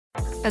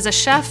As a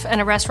chef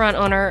and a restaurant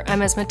owner,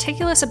 I'm as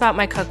meticulous about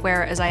my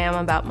cookware as I am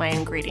about my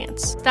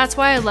ingredients. That's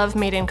why I love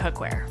Made in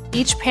Cookware.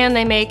 Each pan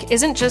they make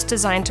isn't just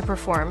designed to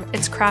perform,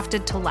 it's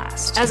crafted to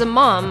last. As a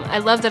mom, I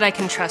love that I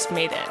can trust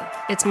Made in.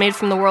 It's made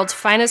from the world's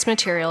finest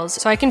materials,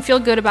 so I can feel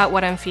good about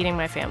what I'm feeding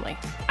my family.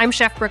 I'm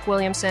Chef Brooke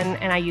Williamson,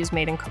 and I use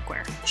Made in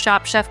Cookware.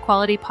 Shop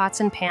chef-quality pots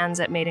and pans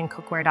at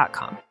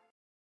madeincookware.com.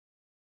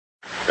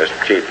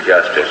 Mr. Chief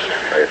Justice,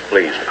 may it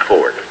please the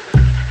court.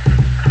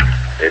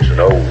 It's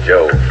an old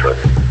joke, but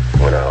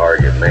when an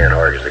argued man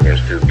argues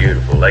against two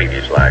beautiful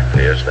ladies like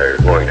this, they're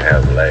going to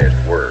have the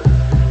last word.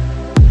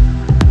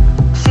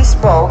 She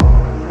spoke,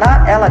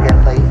 not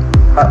elegantly,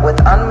 but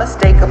with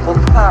unmistakable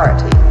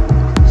clarity.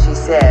 She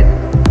said,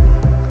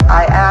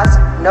 "I ask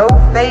no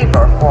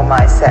favor for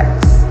my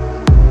sex.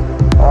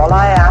 All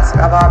I ask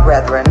of our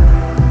brethren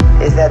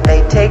is that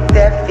they take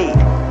their feet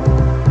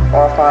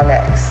off our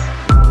necks."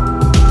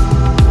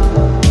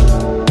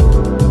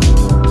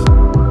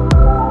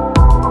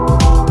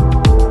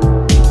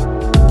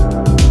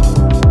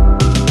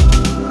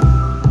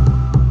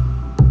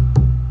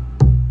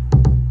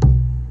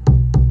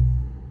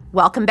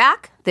 Welcome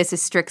back. This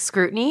is Strict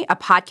Scrutiny, a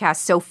podcast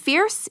so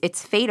fierce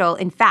it's fatal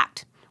in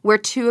fact. We're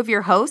two of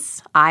your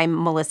hosts.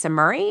 I'm Melissa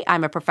Murray.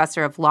 I'm a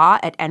professor of law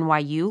at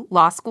NYU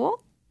Law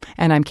School.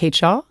 And I'm Kate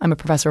Shaw. I'm a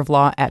professor of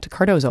law at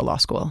Cardozo Law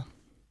School.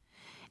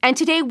 And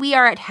today we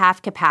are at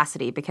half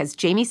capacity because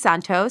Jamie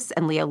Santos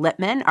and Leah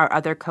Lippman, our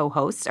other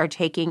co-hosts, are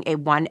taking a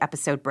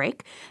one-episode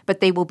break, but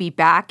they will be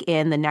back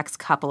in the next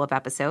couple of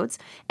episodes.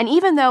 And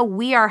even though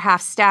we are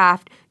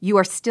half-staffed, you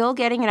are still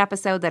getting an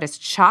episode that is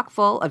chock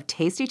full of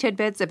tasty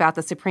tidbits about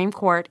the Supreme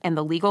Court and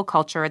the legal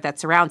culture that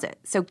surrounds it.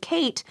 So,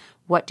 Kate,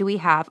 what do we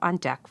have on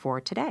deck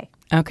for today?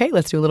 Okay,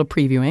 let's do a little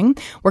previewing.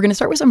 We're going to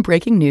start with some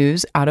breaking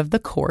news out of the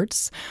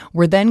courts.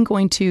 We're then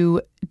going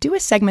to do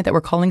a segment that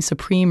we're calling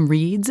Supreme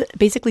Reads,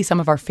 basically some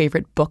of our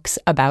favorite books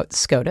about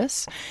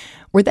SCOTUS.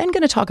 We're then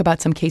going to talk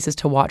about some cases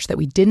to watch that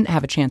we didn't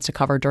have a chance to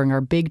cover during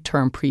our big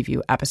term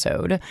preview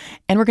episode.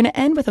 And we're going to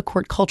end with a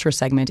court culture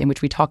segment in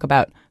which we talk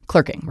about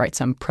clerking, right?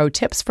 Some pro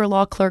tips for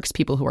law clerks,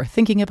 people who are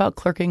thinking about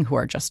clerking, who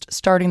are just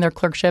starting their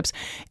clerkships.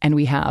 And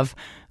we have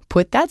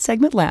put that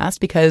segment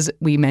last because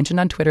we mentioned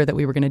on Twitter that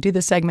we were going to do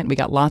this segment. We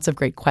got lots of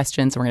great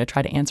questions, and we're going to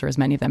try to answer as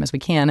many of them as we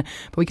can.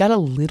 But we got a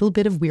little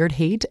bit of weird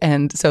hate.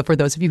 And so for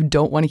those of you who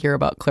don't want to hear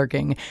about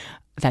clerking,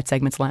 that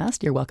segment's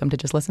last. You're welcome to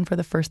just listen for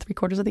the first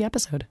 3/4 of the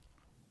episode.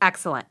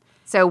 Excellent.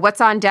 So what's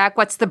on deck?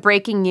 What's the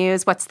breaking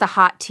news? What's the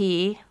hot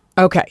tea?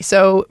 Okay,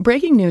 so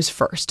breaking news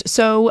first.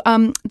 So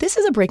this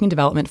is a breaking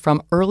development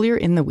from earlier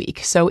in the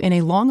week. So in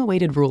a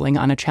long-awaited ruling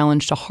on a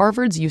challenge to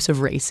Harvard's use of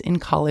race in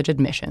college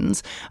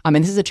admissions, and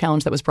this is a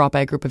challenge that was brought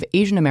by a group of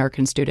Asian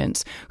American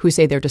students who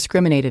say they're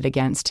discriminated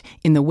against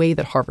in the way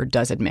that Harvard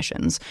does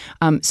admissions.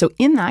 So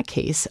in that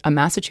case, a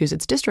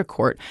Massachusetts district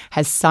court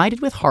has sided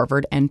with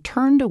Harvard and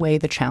turned away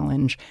the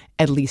challenge,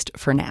 at least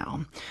for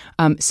now.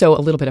 So a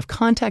little bit of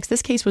context.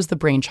 This case was the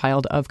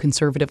brainchild of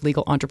conservative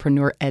legal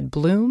entrepreneur Ed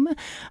Blum.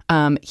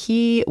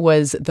 He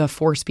was the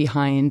force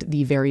behind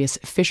the various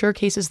Fisher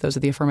cases. Those are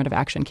the affirmative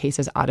action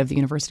cases out of the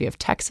University of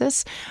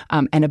Texas,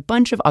 and a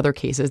bunch of other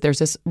cases. There's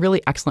this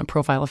really excellent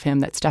profile of him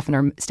that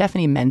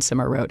Stephanie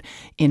Mensimer wrote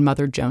in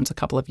Mother Jones a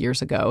couple of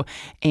years ago.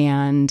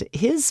 And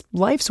his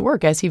life's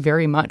work, as he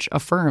very much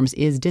affirms,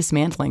 is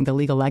dismantling the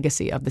legal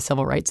legacy of the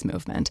civil rights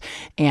movement.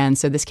 And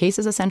so this case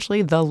is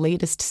essentially the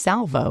latest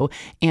salvo,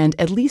 and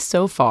at least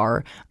so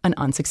far, an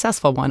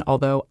unsuccessful one,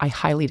 although I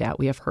highly doubt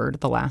we have heard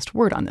the last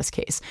word on this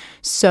case.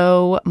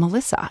 So,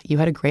 Melissa, you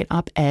had a great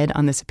op-ed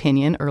on this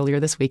opinion earlier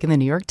this week in the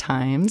New York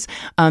Times.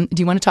 Do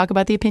you want to talk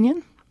about the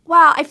opinion?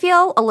 Well, I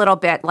feel a little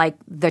bit like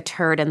the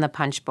turd in the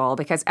punch bowl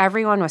because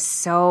everyone was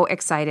so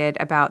excited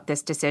about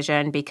this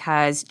decision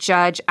because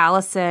Judge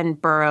Allison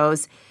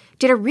Burroughs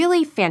did a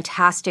really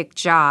fantastic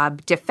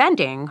job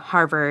defending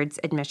Harvard's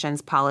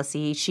admissions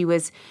policy. She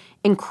was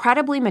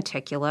incredibly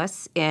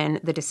meticulous in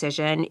the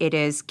decision. It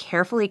is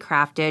carefully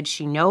crafted.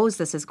 She knows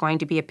this is going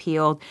to be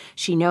appealed.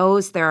 She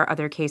knows there are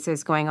other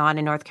cases going on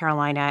in North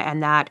Carolina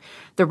and that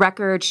the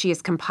record she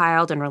has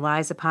compiled and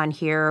relies upon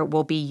here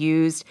will be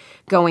used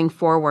going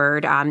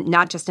forward,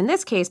 not just in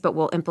this case, but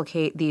will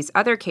implicate these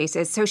other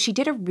cases. So she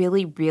did a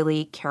really,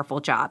 really careful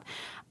job.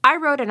 I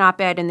wrote an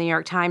op-ed in the New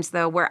York Times,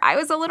 though, where I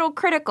was a little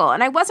critical.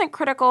 And I wasn't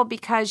critical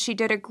because she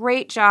did a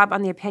great job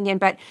on the opinion,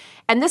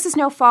 and this is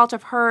no fault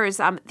of hers,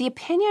 the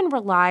opinion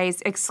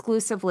relies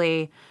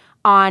exclusively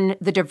on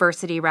the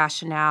diversity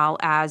rationale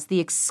as the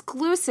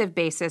exclusive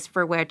basis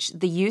for which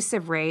the use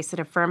of race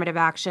in affirmative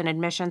action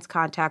admissions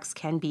contexts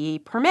can be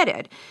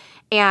permitted.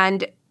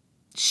 And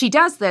she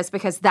does this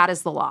because that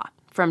is the law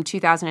from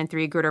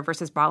 2003, Grutter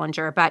versus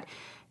Bollinger. But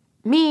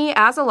me,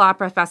 as a law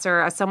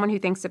professor, as someone who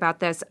thinks about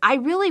this, I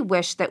really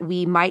wish that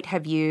we might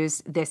have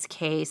used this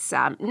case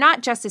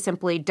not just to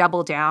simply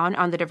double down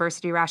on the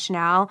diversity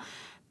rationale,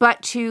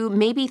 but to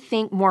maybe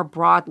think more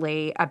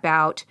broadly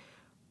about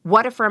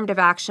what affirmative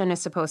action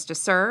is supposed to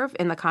serve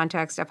in the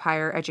context of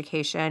higher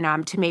education,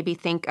 to maybe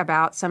think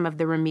about some of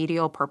the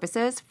remedial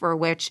purposes for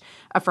which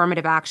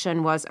affirmative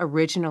action was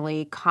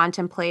originally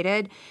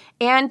contemplated,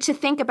 and to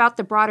think about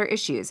the broader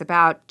issues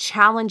about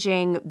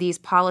challenging these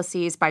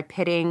policies by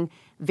pitting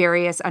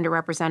various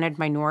underrepresented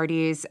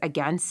minorities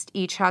against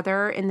each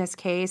other in this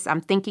case.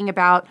 I'm thinking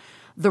about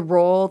the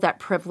role that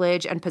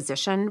privilege and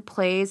position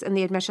plays in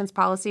the admissions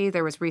policy.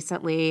 There was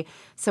recently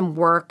some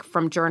work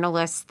from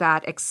journalists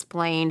that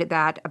explained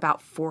that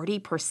about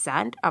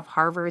 40% of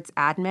Harvard's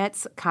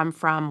admits come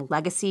from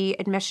legacy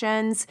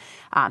admissions,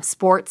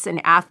 sports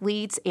and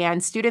athletes,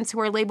 and students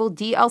who are labeled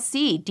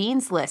DLC,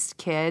 Dean's List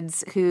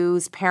kids,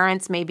 whose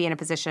parents may be in a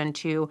position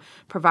to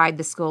provide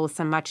the school with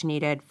some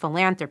much-needed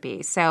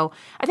philanthropy. So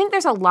I think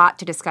there's a lot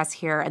to discuss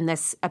here, and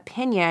this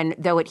opinion,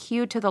 though it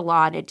hewed to the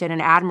law and it did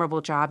an admirable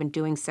job in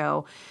doing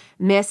so,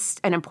 missed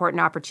an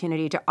important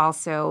opportunity to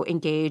also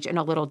engage in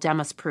a little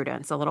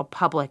demusprudence, a little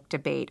public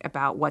debate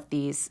about what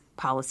these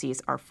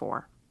policies are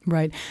for.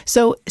 Right.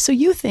 So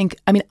you think,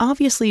 I mean,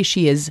 obviously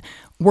she is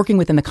working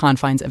within the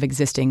confines of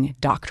existing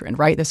doctrine,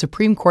 right? The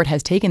Supreme Court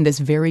has taken this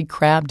very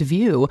crabbed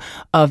view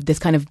of this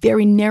kind of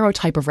very narrow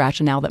type of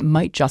rationale that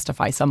might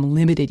justify some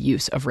limited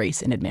use of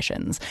race in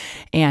admissions.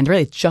 And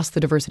really, it's just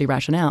the diversity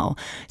rationale.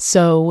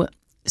 So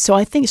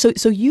I think,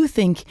 so you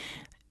think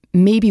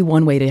maybe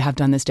one way to have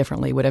done this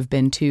differently would have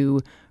been to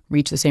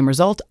reach the same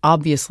result,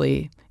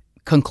 obviously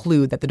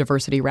conclude that the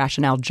diversity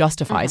rationale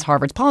justifies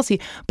Harvard's policy,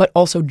 but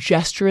also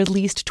gesture at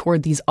least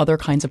toward these other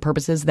kinds of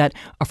purposes that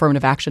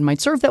affirmative action might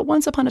serve that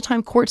once upon a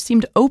time courts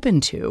seemed open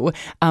to.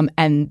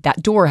 And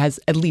that door has,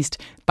 at least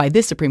by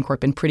this Supreme Court,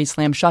 been pretty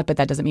slammed shut, but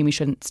that doesn't mean we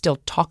shouldn't still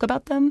talk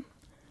about them.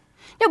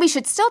 No, we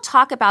should still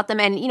talk about them.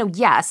 And,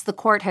 yes, the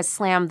court has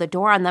slammed the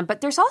door on them,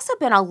 but there's also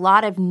been a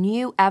lot of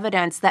new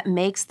evidence that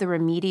makes the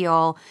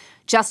remedial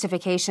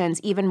justifications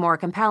even more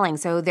compelling.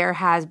 So there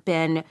has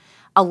been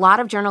a lot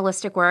of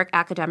journalistic work,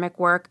 academic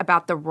work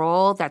about the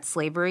role that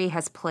slavery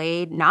has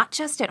played, not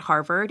just at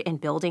Harvard in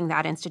building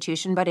that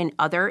institution, but in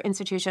other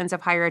institutions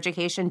of higher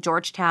education.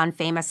 Georgetown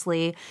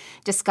famously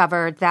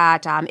discovered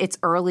that its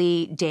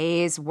early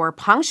days were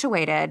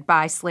punctuated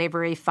by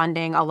slavery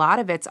funding a lot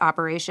of its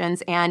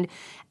operations. And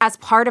as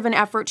part of an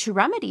effort to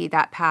remedy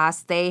that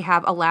past, they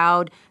have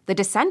allowed the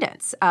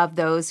descendants of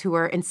those who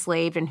were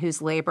enslaved and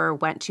whose labor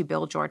went to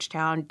build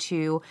Georgetown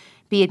to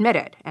be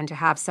admitted and to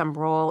have some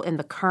role in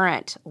the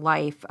current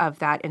life of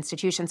that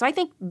institution. So I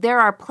think there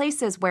are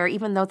places where,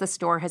 even though the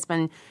door has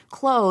been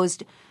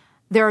closed,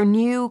 there are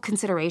new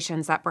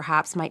considerations that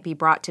perhaps might be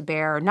brought to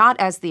bear, not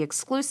as the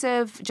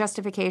exclusive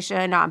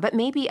justification, but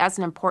maybe as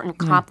an important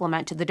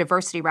complement to the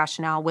diversity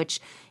rationale, which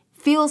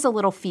feels a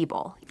little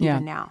feeble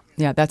even now.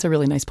 Yeah, that's a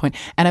really nice point.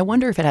 And I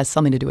wonder if it has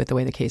something to do with the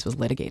way the case was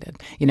litigated.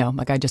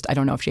 I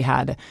don't know if she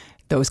had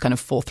those kind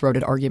of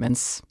full-throated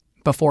arguments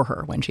before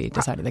her when she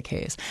decided the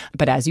case.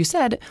 But as you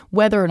said,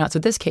 whether or not, so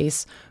this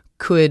case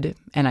could,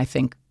 and I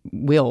think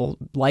will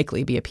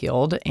likely be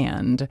appealed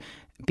and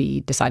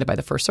be decided by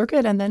the First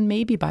Circuit and then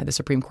maybe by the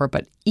Supreme Court.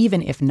 But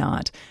even if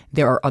not,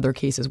 there are other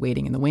cases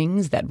waiting in the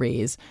wings that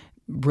raise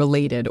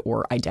related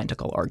or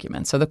identical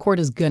arguments. So the court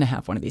is going to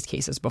have one of these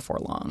cases before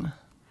long.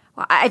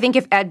 Well, I think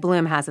if Ed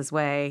Blum has his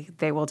way,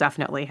 they will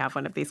definitely have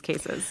one of these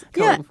cases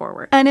going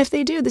forward. And if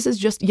they do, this is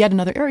just yet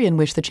another area in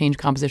which the changed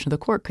composition of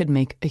the court could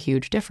make a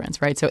huge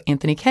difference, right? So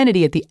Anthony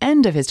Kennedy, at the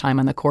end of his time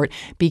on the court,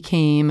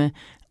 became,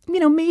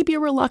 maybe a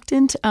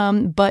reluctant,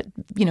 but,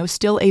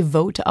 still a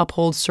vote to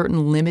uphold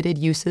certain limited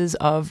uses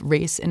of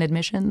race in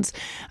admissions.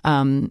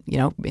 In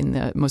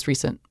the most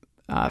recent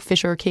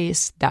Fisher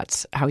case,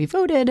 that's how he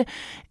voted.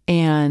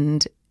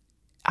 And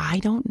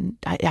I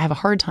have a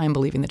hard time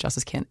believing that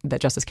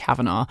Justice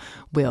Kavanaugh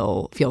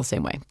will feel the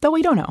same way, though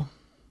we don't know.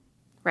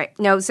 Right.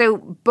 No, so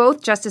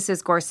both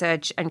Justices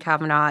Gorsuch and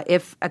Kavanaugh,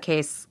 if a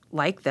case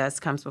like this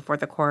comes before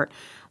the court,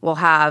 will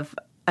have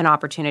an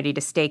opportunity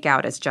to stake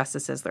out as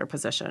justices their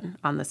position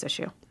on this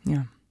issue.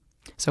 Yeah.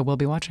 So we'll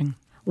be watching.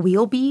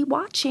 We'll be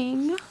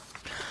watching.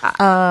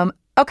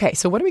 Okay,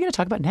 so what are we going to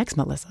talk about next,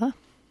 Melissa?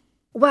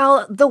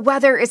 Well, the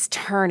weather is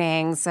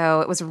turning,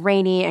 so it was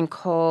rainy and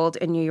cold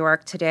in New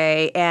York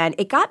today, and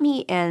it got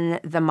me in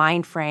the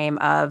mind frame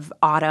of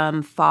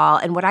autumn, fall,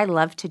 and what I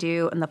love to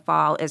do in the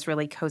fall is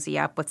really cozy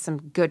up with some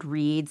good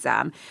reads.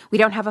 We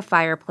don't have a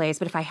fireplace,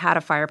 but if I had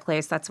a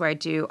fireplace, that's where I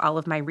do all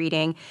of my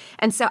reading.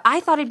 And so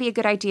I thought it'd be a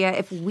good idea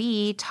if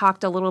we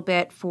talked a little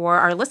bit for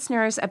our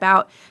listeners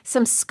about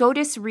some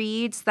SCOTUS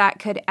reads that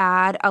could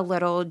add a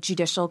little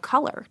judicial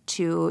color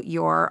to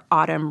your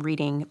autumn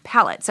reading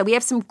palette. So we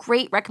have some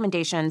great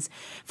recommendations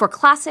for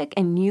classic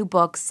and new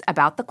books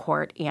about the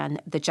court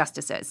and the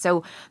justices.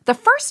 So the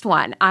first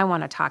one I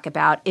want to talk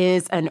about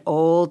is an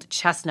old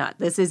chestnut.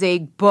 This is a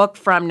book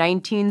from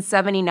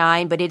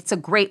 1979, but it's a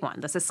great one.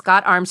 This is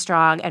Scott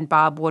Armstrong and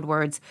Bob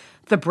Woodward's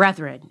the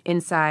brethren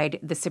inside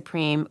the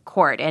Supreme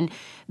Court. And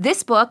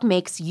this book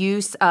makes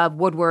use of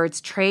Woodward's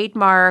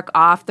trademark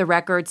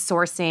off-the-record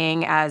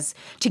sourcing as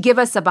to give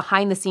us a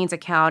behind-the-scenes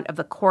account of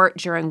the court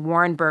during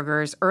Warren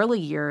Burger's early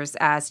years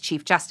as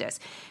Chief Justice.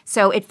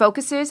 So it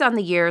focuses on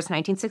the years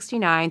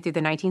 1969 through the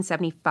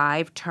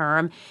 1975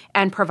 term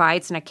and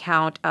provides an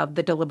account of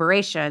the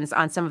deliberations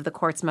on some of the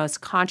court's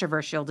most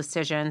controversial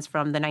decisions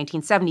from the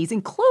 1970s,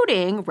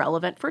 including,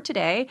 relevant for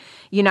today,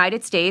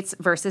 United States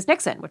versus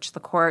Nixon, which the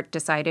court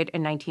decided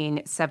in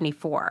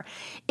 1974.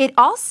 It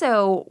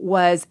also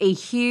was a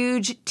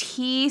huge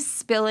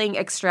tea-spilling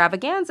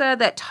extravaganza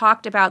that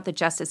talked about the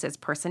justices'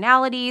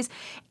 personalities,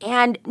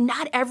 and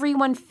not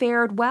everyone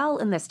fared well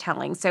in this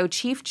telling. So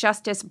Chief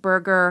Justice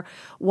Burger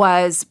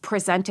was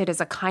presented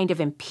as a kind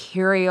of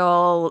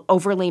imperial,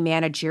 overly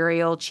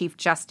managerial Chief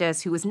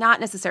Justice who was not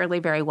necessarily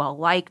very well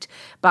liked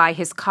by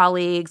his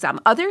colleagues.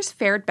 Others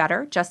fared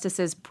better.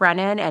 Justices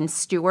Brennan and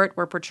Stewart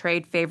were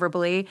portrayed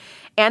favorably,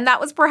 and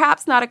that was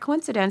perhaps not a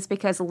coincidence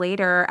because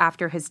later,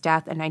 after his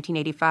death in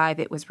 1985,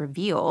 it was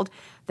revealed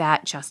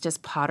that Justice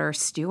Potter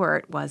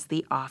Stewart was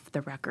the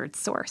off-the-record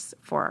source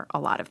for a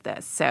lot of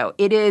this. So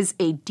it is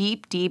a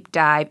deep, deep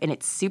dive, and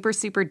it's super,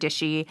 super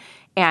dishy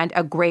and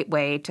a great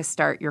way to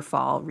start your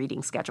fall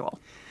reading schedule.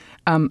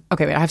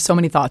 Okay, wait, I have so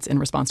many thoughts in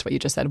response to what you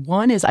just said.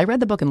 One is I read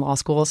the book in law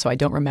school, so I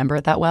don't remember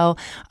it that well.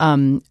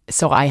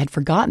 So I had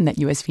forgotten that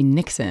U.S. v.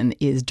 Nixon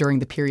is during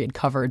the period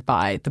covered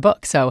by the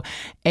book. So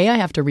I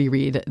have to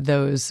reread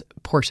those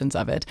portions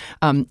of it.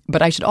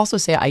 But I should also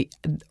say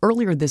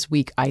earlier this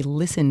week, I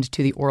listened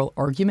to the oral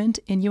argument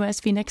in U.S.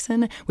 v.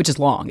 Nixon, which is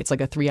long. It's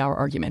like a 3-hour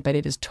argument, but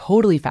it is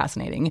totally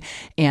fascinating.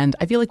 And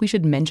I feel like we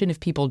should mention,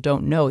 if people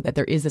don't know, that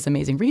there is this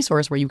amazing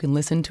resource where you can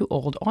listen to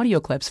old audio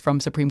clips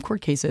from Supreme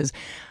Court cases.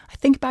 I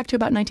think back to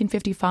about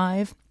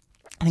 1955.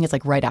 I think it's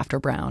like right after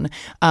Brown.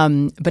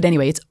 But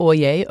anyway, it's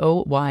Oyez,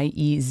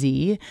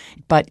 O-Y-E-Z.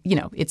 But,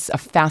 it's a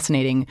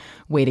fascinating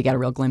way to get a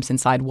real glimpse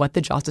inside what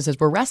the justices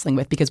were wrestling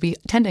with, because we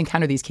tend to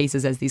encounter these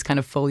cases as these kind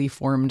of fully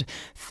formed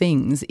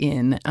things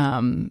in,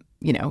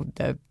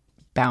 the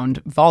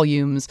bound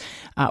volumes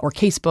or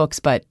case books.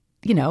 But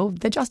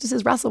the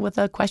justices wrestle with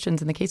the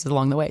questions and the cases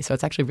along the way. So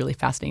it's actually really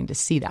fascinating to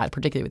see that,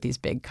 particularly with these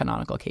big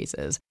canonical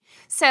cases.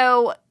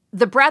 So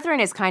The Brethren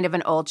is kind of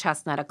an old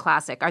chestnut, a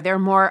classic. Are there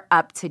more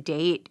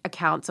up-to-date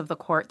accounts of the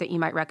court that you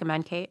might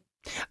recommend, Kate?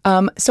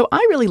 So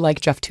I really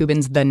like Jeff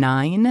Toobin's The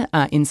Nine,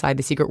 Inside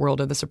the Secret World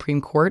of the Supreme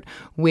Court,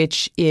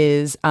 which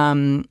is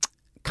kind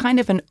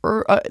of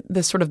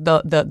the sort of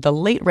the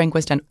late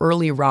Rehnquist and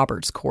early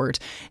Roberts court.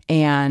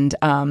 And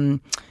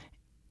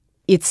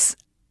it's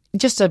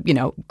just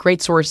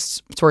great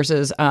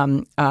sources,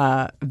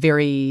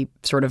 very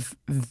sort of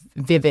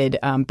vivid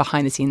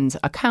behind the scenes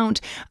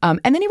account. And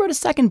then he wrote a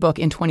second book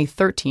in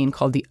 2013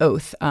 called The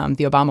Oath,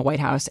 the Obama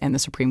White House and the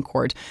Supreme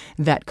Court,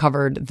 that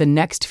covered the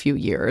next few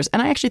years.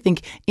 And I actually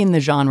think in the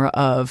genre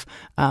of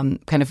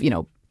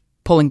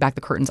pulling back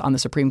the curtains on the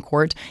Supreme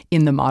Court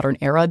in the modern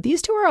era,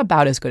 these two are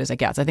about as good as it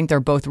gets. I think they're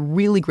both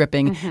really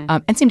gripping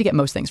and seem to get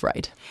most things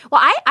right.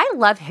 Well, I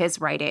love his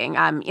writing.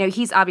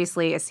 He's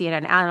obviously a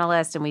CNN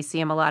analyst, and we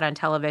see him a lot on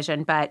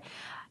television, but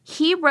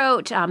he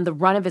wrote The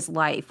Run of His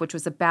Life, which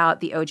was about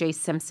the O.J.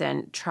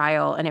 Simpson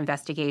trial and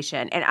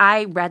investigation. And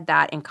I read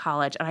that in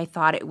college, and I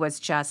thought it was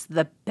just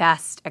the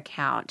best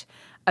account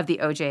of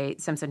the O.J.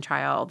 Simpson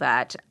trial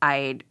that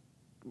I'd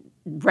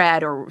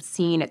read or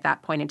seen at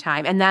that point in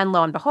time. And then,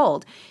 lo and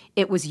behold,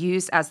 it was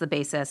used as the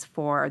basis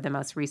for the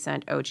most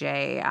recent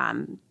O.J.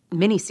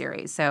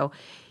 miniseries. So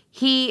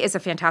he is a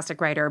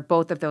fantastic writer.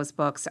 Both of those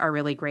books are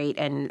really great.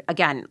 And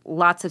again,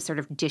 lots of sort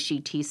of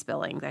dishy tea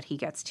spilling that he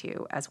gets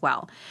to as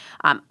well.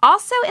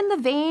 Also in the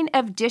vein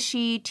of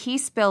dishy tea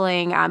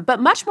spilling,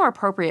 but much more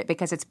appropriate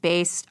because it's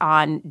based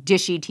on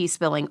dishy tea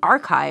spilling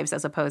archives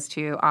as opposed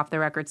to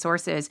off-the-record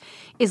sources,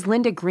 is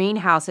Linda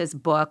Greenhouse's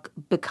book,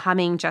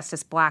 Becoming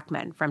Justice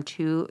Blackmun from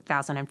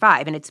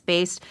 2005. And it's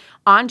based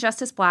on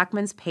Justice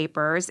Blackmun's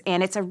papers.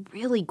 And it's a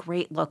really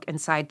great look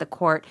inside the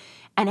court.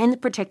 And in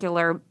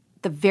particular,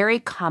 the very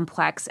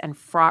complex and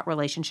fraught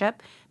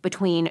relationship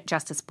between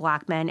Justice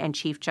Blackmun and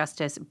Chief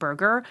Justice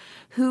Burger,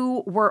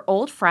 who were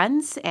old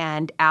friends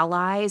and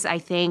allies. I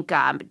think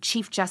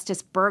Chief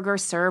Justice Burger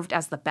served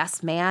as the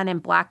best man in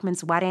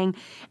Blackmun's wedding.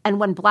 And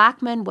when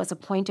Blackmun was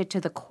appointed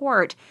to the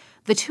court,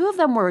 the two of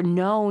them were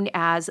known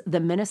as the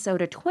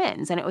Minnesota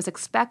Twins, and it was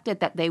expected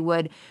that they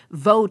would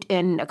vote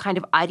in a kind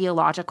of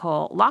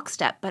ideological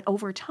lockstep. But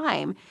over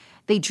time,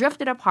 they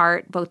drifted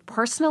apart both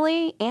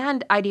personally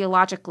and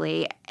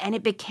ideologically, and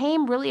it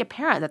became really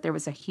apparent that there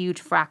was a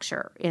huge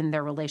fracture in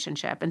their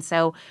relationship. And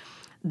so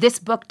this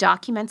book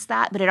documents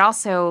that, but it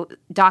also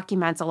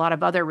documents a lot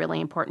of other really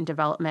important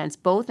developments,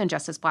 both in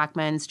Justice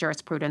Blackmun's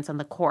jurisprudence and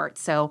the court.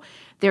 So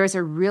there is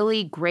a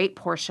really great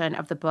portion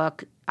of the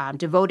book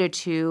devoted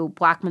to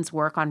Blackmun's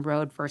work on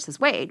Roe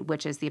versus Wade,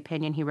 which is the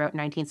opinion he wrote in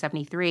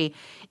 1973,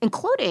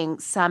 including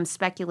some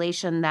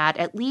speculation that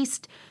at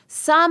least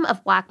some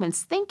of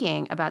Blackmun's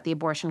thinking about the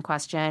abortion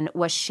question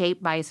was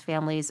shaped by his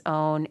family's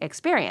own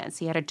experience.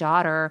 He had a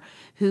daughter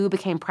who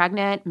became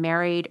pregnant,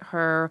 married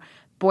her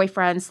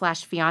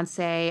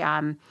boyfriend/fiance,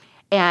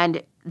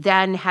 and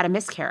then had a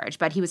miscarriage.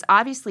 But he was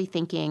obviously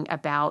thinking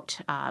about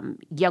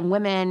young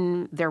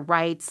women, their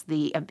rights,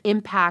 the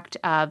impact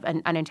of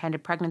an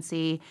unintended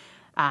pregnancy,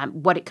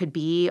 what it could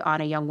be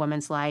on a young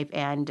woman's life.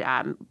 And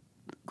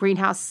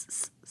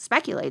Greenhouse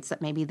speculates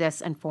that maybe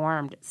this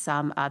informed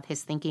some of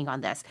his thinking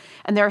on this.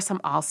 And there are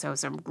also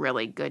some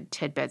really good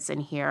tidbits in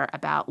here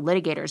about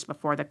litigators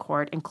before the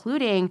court,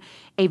 including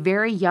a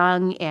very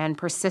young and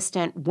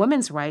persistent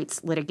women's rights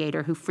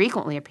litigator who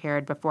frequently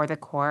appeared before the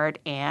court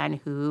and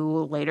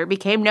who later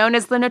became known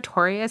as the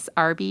notorious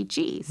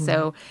RBG. Mm-hmm.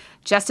 So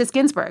Justice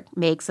Ginsburg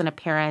makes an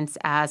appearance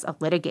as a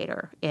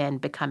litigator in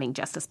Becoming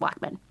Justice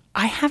Blackmun.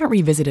 I haven't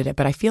revisited it,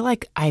 but I feel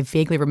like I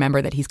vaguely remember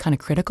that he's kind of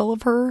critical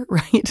of her,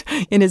 right,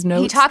 in his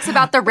notes. He talks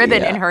about the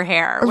ribbon in her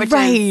hair, which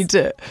is,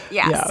 so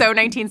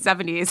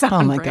 1970s.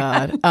 Oh, my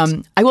God.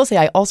 I will say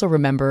I also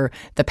remember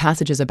the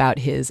passages about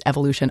his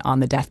evolution on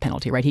the death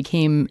penalty, right? He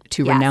came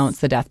to renounce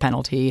the death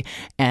penalty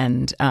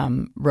and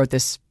wrote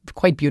this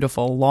quite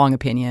beautiful, long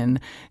opinion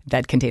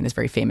that contained this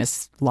very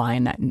famous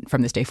line that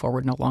from this day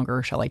forward, no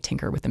longer shall I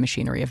tinker with the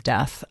machinery of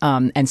death.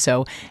 And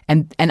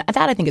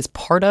that I think is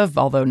part of,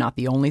 although not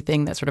the only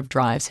thing that sort of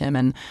drives him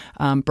and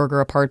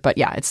Berger apart. But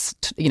yeah, it's,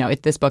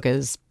 this book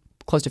is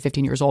close to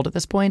 15 years old at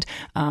this point,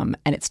 and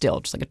it's still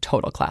just like a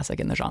total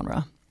classic in the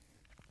genre.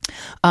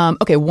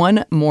 Okay,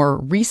 one more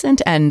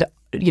recent and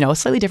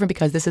slightly different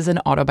because this is an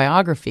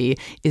autobiography,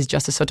 is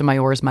Justice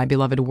Sotomayor's My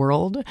Beloved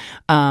World,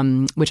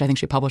 which I think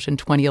she published in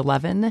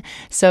 2011.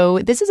 So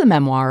this is a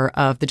memoir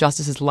of the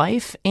justice's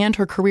life and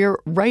her career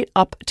right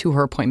up to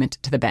her appointment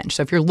to the bench.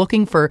 So if you're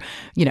looking for,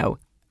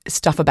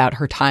 stuff about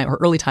her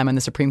early time on the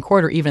Supreme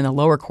Court or even in the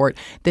lower court,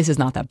 this is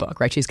not that book,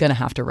 right? She's going to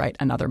have to write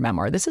another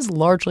memoir. This is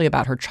largely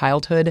about her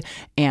childhood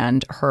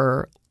and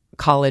her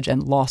college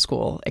and law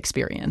school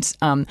experience.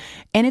 And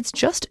it's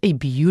just a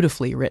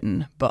beautifully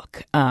written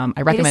book. I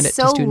recommend it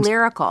to students. It's so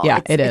lyrical.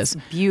 Yeah, it is.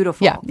 It's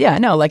beautiful. Yeah,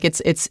 no, like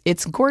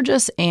it's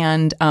gorgeous.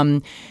 And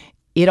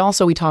it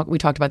also, we talked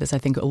about this, I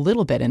think, a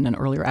little bit in an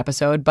earlier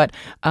episode, but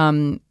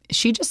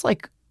she just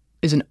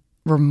is an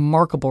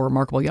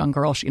remarkable young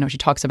girl. She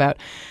talks about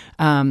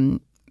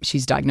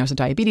she's diagnosed with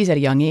diabetes at a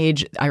young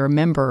age. I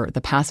remember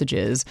the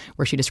passages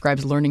where she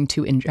describes learning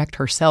to inject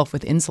herself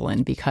with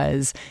insulin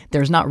because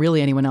there's not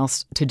really anyone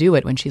else to do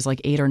it when she's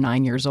like 8 or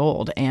 9 years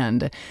old.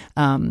 And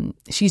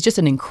she's just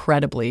an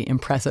incredibly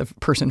impressive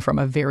person from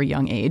a very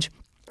young age.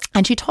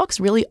 And she talks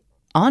really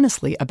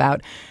honestly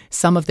about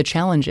some of the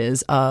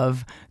challenges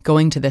of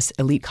going to this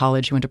elite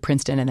college. She went to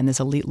Princeton and then this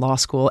elite law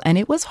school. And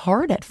it was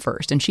hard at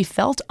first. And she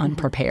felt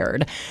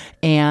unprepared.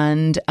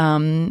 And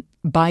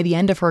by the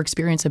end of her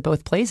experience at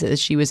both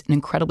places, she was an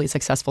incredibly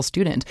successful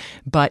student.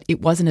 But it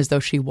wasn't as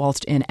though she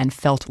waltzed in and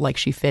felt like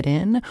she fit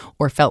in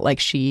or felt like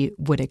she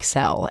would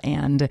excel.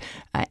 And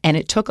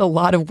it took a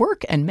lot of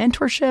work and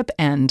mentorship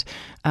and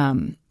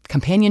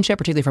companionship,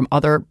 particularly from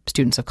other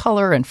students of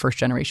color and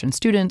first-generation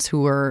students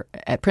who were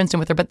at Princeton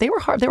with her. But they were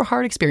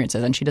hard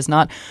experiences, and she does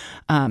not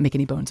make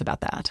any bones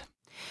about that.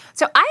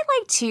 So I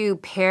like to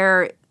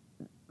pair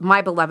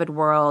My Beloved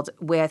World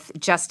with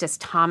Justice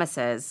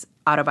Thomas's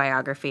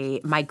autobiography,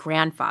 My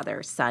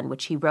Grandfather's Son,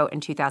 which he wrote in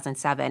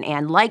 2007.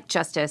 And like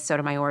Justice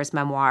Sotomayor's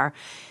memoir,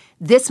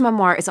 this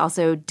memoir is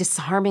also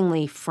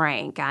disarmingly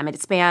frank.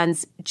 It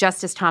spans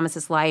Justice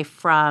Thomas's life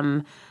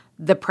from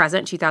the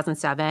present,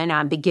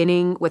 2007,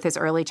 beginning with his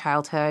early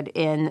childhood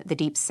in the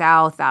Deep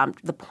South,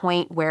 the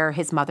point where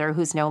his mother,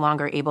 who's no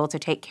longer able to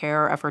take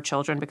care of her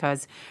children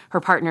because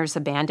her partners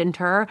abandoned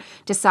her,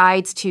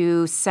 decides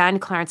to send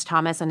Clarence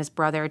Thomas and his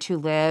brother to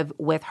live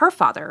with her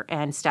father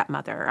and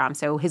stepmother.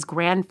 So his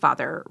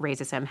grandfather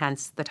raises him,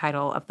 hence the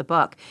title of the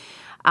book.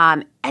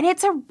 And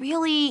it's a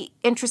really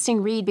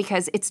interesting read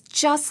because it's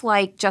just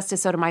like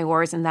Justice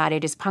Sotomayor's in that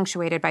it is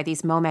punctuated by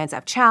these moments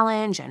of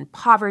challenge and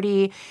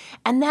poverty,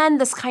 and then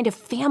this kind of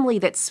family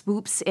that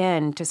swoops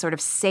in to sort of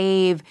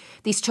save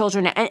these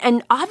children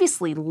and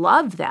obviously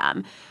love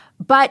them.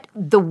 But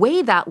the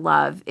way that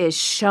love is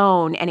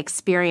shown and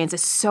experienced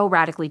is so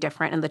radically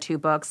different in the two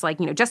books.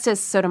 Justice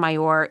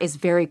Sotomayor is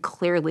very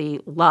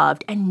clearly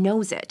loved and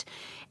knows it.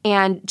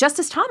 And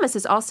Justice Thomas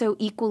is also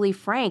equally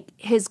frank.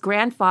 His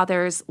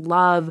grandfather's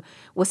love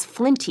was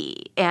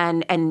flinty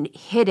and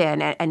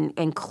hidden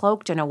and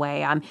cloaked in a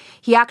way.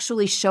 He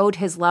actually showed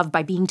his love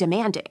by being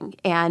demanding.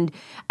 And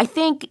I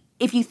think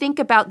if you think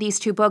about these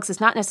two books,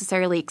 it's not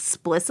necessarily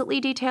explicitly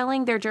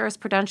detailing their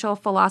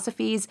jurisprudential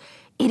philosophies.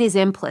 It is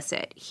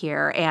implicit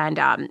here. And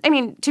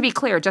to be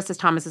clear, Justice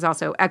Thomas is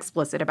also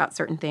explicit about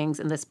certain things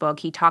in this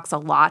book. He talks a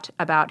lot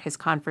about his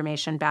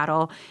confirmation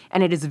battle,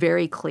 and it is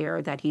very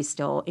clear that he's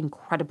still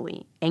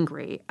incredibly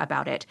angry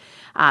about it.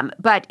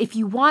 But if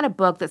you want a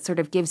book that sort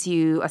of gives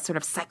you a sort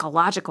of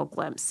psychological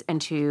glimpse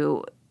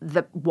into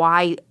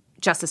why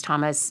Justice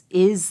Thomas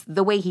is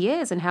the way he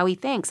is and how he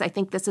thinks, I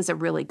think this is a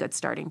really good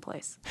starting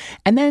place.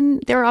 And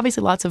then there are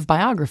obviously lots of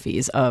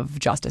biographies of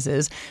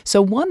justices.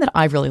 So one that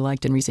I've really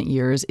liked in recent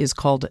years is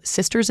called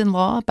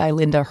Sisters-in-Law by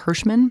Linda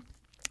Hirschman.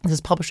 This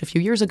was published a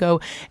few years ago,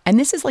 and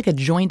this is like a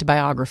joint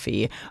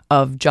biography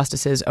of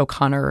Justices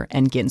O'Connor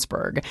and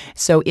Ginsburg.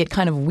 So it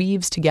kind of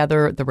weaves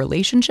together the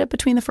relationship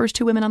between the first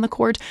two women on the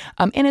court,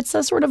 and it's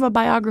a sort of a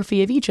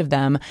biography of each of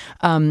them.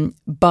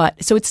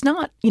 But so it's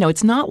not,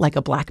 it's not like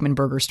a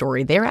Blackman-Berger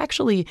story. They're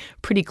actually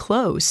pretty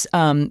close,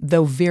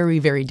 though very,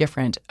 very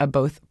different,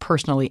 both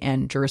personally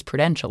and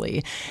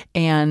jurisprudentially.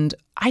 And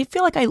I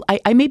feel like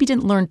I maybe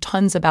didn't learn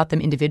tons about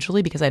them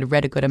individually because I'd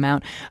read a good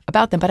amount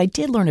about them, but I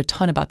did learn a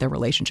ton about their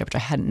relationship, which I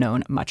hadn't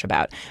known much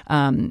about.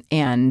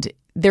 And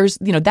there's,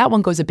 that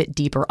one goes a bit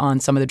deeper on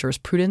some of the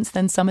jurisprudence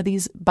than some of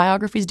these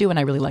biographies do, and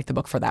I really like the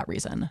book for that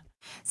reason.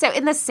 So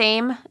in the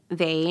same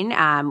vein,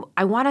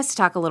 I want us to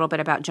talk a little bit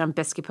about Joan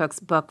Biskupić's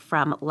book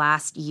from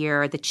last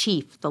year, The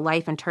Chief, The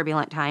Life and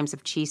Turbulent Times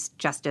of Chief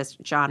Justice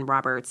John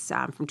Roberts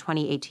from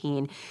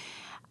 2018.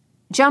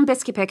 Joan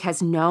Biskupić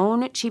has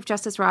known Chief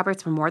Justice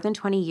Roberts for more than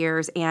 20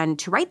 years, and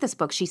to write this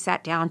book, she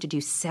sat down to do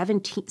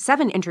 7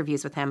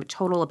 interviews with him, a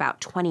total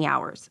about 20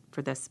 hours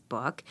for this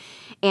book.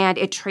 And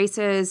it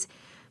traces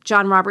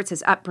John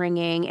Roberts'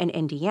 upbringing in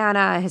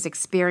Indiana, his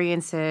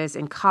experiences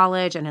in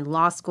college and in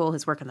law school,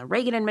 his work in the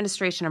Reagan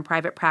administration and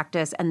private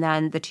practice, and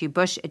then the 2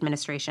 Bush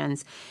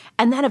administrations,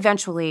 and then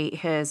eventually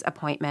his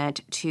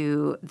appointment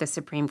to the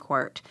Supreme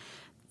Court.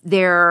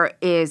 There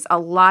is a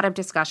lot of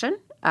discussion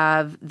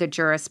of the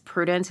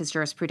jurisprudence, his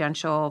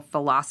jurisprudential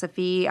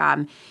philosophy,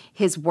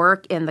 his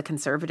work in the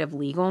conservative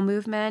legal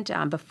movement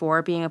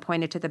before being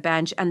appointed to the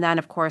bench, and then,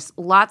 of course,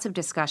 lots of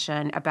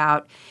discussion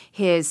about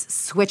his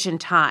switch in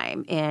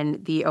time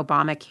in the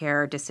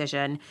Obamacare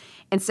decision.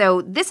 And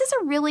so this is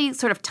a really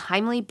sort of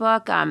timely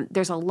book.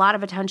 There's a lot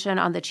of attention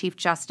on the Chief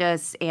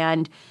Justice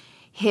and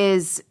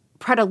his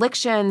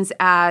predilections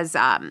as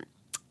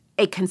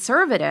a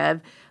conservative,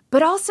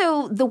 but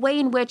also the way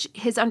in which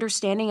his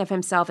understanding of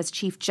himself as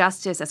Chief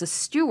Justice, as a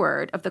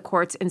steward of the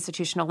court's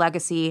institutional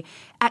legacy,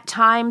 at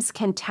times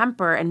can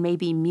temper and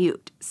maybe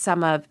mute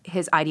some of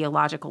his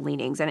ideological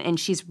leanings. And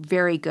she's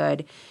very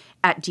good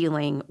at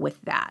dealing with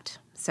that.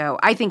 So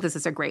I think this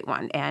is a great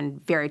one and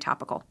very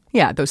topical.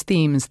 Yeah, those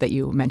themes that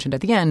you mentioned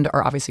at the end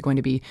are obviously going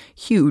to be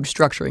huge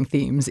structuring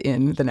themes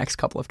in the next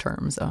couple of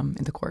terms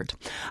in the court.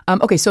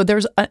 Okay, so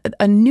there's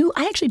a new,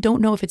 I actually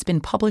don't know if it's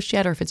been published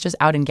yet or if it's just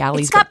out in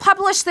galleys. It's got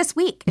published this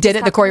week. Did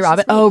it? The Corey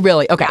Robin? Oh,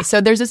 really? Okay, Yeah.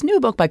 So there's this new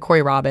book by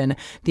Corey Robin,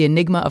 The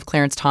Enigma of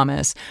Clarence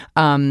Thomas.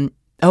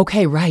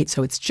 Okay, right.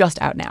 So it's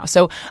just out now.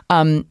 So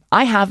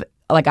I have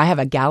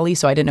a galley,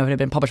 so I didn't know if it had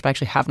been published, but I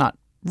actually have not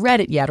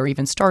read it yet or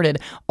even started,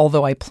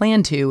 although I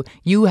plan to.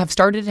 You have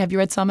started it? Have you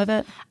read some of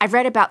it? I've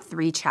read about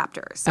 3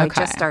 chapters.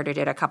 Okay. I just started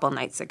it a couple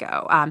nights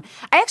ago. I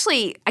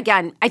actually,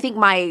 again, I think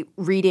my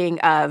reading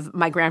of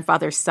My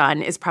Grandfather's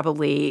Son is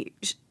probably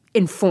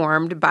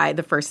informed by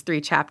the first 3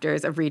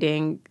 chapters of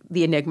reading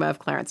The Enigma of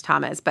Clarence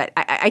Thomas. But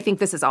I think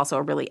this is also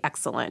a really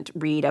excellent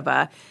read of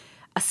a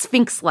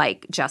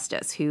Sphinx-like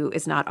justice who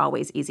is not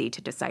always easy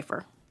to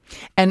decipher.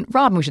 And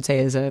Rob, we should say,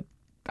 is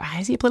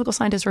he a political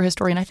scientist or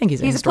historian? I think he's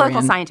a historian. He's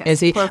a political scientist. Is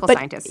he? Political but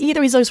scientist.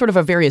 Either he's a sort of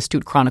a very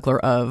astute chronicler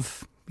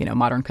of,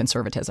 modern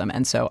conservatism.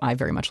 And so I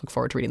very much look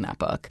forward to reading that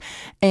book.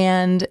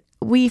 And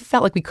we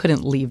felt like we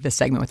couldn't leave this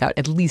segment without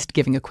at least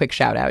giving a quick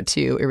shout out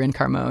to Irin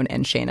Carmon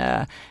and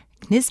Shayna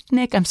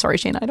Niznik. I'm sorry,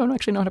 Shayna. I don't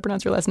actually know how to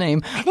pronounce your last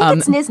name. I think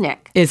it's Niznik.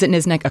 Is it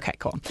Niznik? Okay,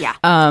 cool. Yeah.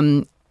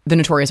 The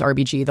Notorious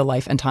RBG, The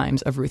Life and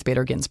Times of Ruth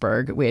Bader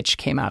Ginsburg, which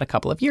came out a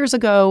couple of years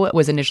ago,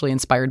 was initially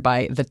inspired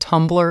by the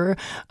Tumblr,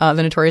 The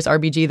Notorious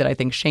RBG, that I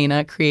think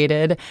Shayna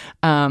created.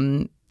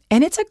 And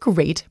it's a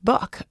great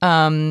book.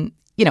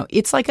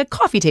 It's like a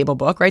coffee table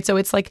book, right? So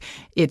it's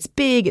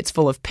big, it's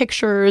full of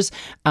pictures,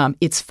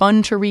 it's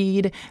fun to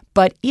read,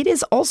 but it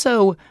is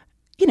also,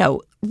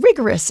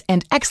 rigorous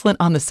and excellent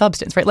on the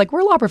substance, right? Like,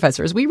 we're law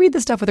professors. We read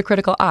this stuff with a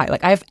critical eye.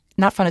 Like, I have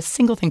not found a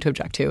single thing to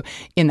object to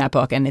in that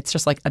book, and it's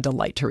just like a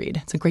delight to read.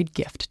 It's a great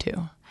gift,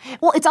 too.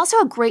 Well, it's also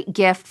a great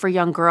gift for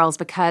young girls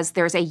because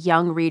there's a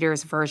young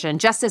reader's version,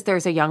 just as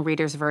there's a young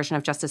reader's version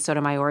of Justice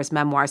Sotomayor's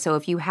memoir. So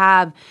if you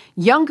have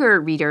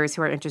younger readers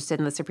who are interested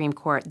in the Supreme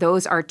Court,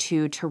 those are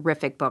 2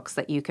 terrific books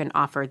that you can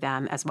offer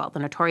them as well. The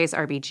Notorious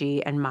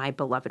RBG and My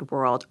Beloved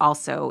World,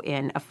 also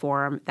in a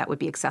form that would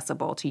be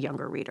accessible to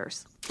younger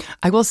readers.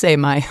 I will say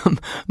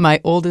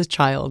my oldest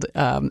child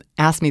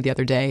asked me the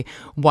other day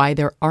why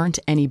there aren't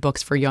any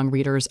books for young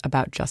readers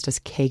about Justice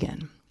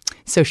Kagan.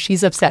 So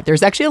she's upset.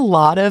 There's actually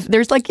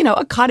there's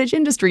a cottage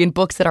industry in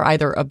books that are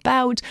either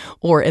about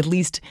or at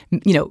least,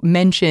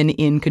 mention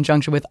in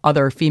conjunction with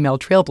other female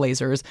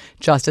trailblazers,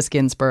 Justice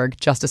Ginsburg,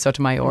 Justice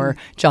Sotomayor,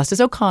 Justice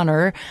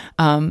O'Connor,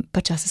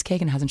 but Justice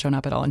Kagan hasn't shown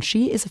up at all. And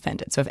she is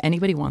offended. So if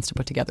anybody wants to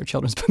put together a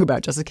children's book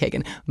about Justice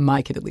Kagan,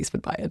 my kid at least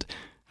would buy it.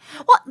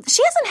 Well,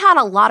 she hasn't had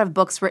a lot of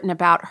books written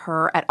about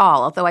her at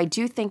all, although I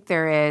do think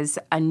there is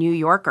a New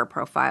Yorker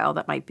profile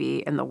that might be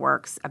in the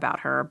works about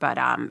her, but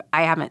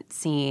I haven't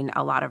seen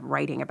a lot of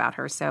writing about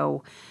her.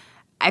 So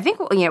I think,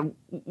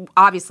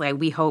 obviously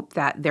we hope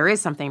that there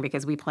is something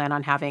because we plan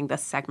on having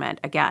this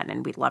segment again,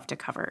 and we'd love to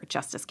cover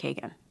Justice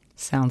Kagan.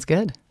 Sounds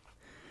good.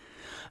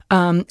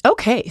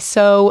 Okay,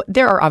 so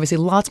there are obviously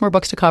lots more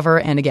books to cover.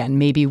 And again,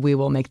 maybe we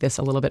will make this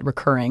a little bit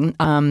recurring.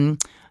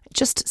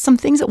 Just some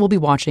things that we'll be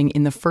watching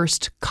in the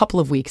first couple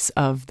of weeks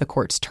of the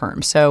court's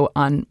term. So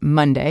on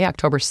Monday,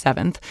 October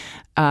 7th,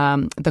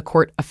 the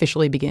court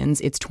officially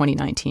begins its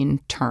 2019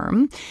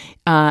 term.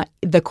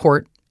 The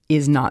court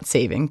is not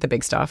saving the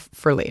big stuff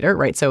for later,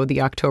 right? So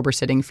the October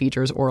sitting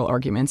features oral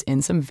arguments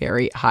in some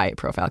very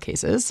high-profile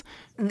cases.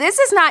 This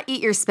is not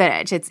eat your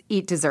spinach. It's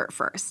eat dessert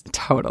first.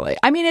 Totally.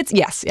 I mean, it's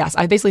yes.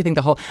 I basically think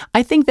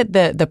I think that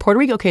the Puerto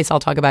Rico case I'll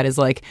talk about is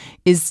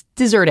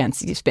dessert and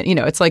spinach. You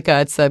know, it's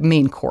it's a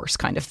main course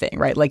kind of thing,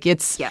 right? Like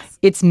it's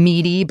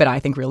meaty, but I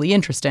think really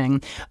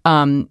interesting.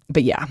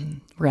 But yeah,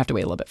 we're gonna have to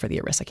wait a little bit for the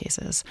ERISA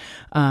cases.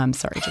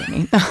 Sorry,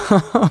 Jamie.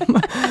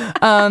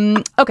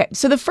 Okay,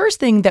 so the first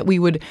thing that we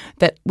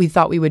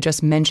thought we would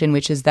just mention,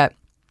 which is that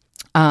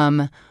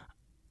on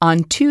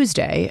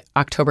Tuesday,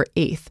 October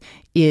 8th,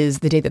 is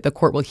the date that the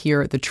court will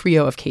hear the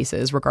trio of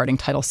cases regarding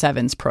Title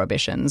VII's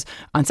prohibitions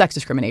on sex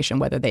discrimination,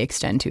 whether they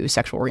extend to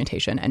sexual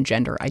orientation and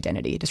gender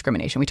identity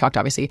discrimination. We talked,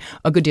 obviously,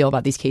 a good deal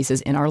about these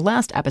cases in our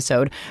last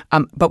episode,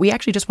 but we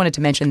actually just wanted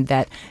to mention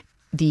that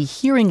the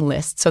hearing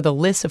lists, so the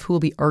lists of who will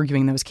be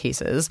arguing those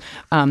cases,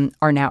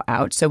 are now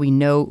out. So we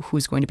know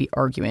who's going to be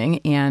arguing.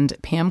 And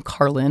Pam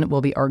Karlan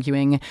will be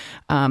arguing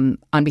on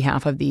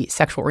behalf of the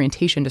sexual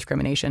orientation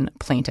discrimination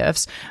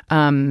plaintiffs.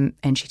 And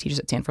she teaches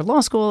at Stanford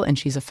Law School, and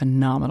she's a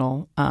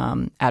phenomenal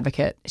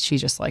advocate. She's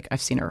just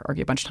I've seen her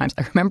argue a bunch of times.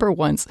 I remember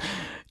once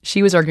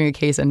she was arguing a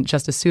case and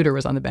Justice Souter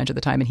was on the bench at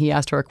the time, and he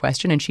asked her a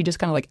question, and she just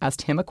kind of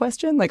asked him a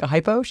question, like a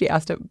hypo. She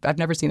asked him. I've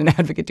never seen an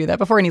advocate do that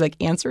before, and he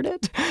answered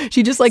it.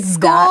 She just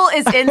School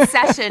is in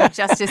session,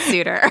 Justice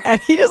Souter. And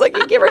he just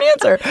he gave her an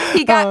answer.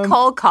 He got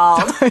cold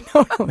called.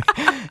 Totally.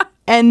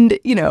 And,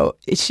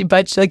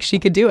 she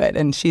could do it.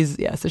 And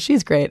so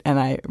she's great. And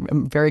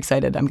I'm very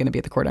excited. I'm going to be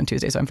at the court on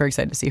Tuesday, so I'm very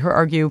excited to see her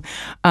argue.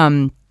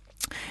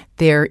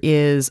 There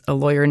is a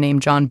lawyer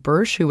named John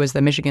Bursch, who was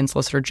the Michigan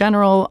Solicitor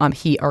General.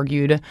 He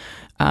argued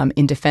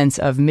in defense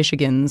of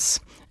Michigan's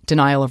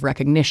denial of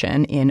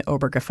recognition in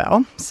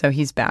Obergefell. So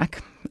he's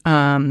back.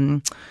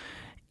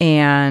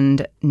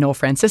 And Noel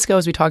Francisco,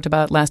 as we talked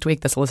about last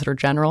week, the Solicitor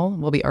General,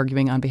 will be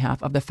arguing on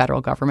behalf of the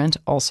federal government,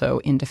 also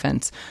in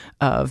defense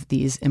of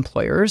these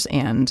employers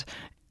and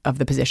of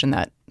the position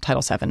that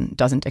Title VII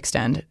doesn't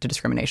extend to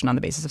discrimination on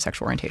the basis of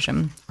sexual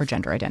orientation or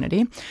gender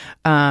identity.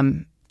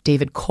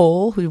 David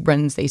Cole, who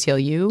runs the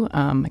ACLU,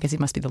 I guess he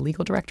must be the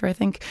legal director, I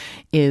think,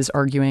 is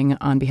arguing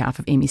on behalf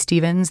of Amy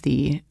Stevens,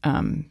 the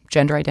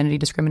gender identity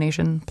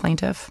discrimination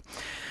plaintiff.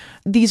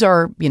 These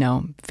are,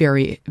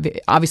 very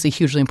obviously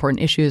hugely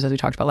important issues, as we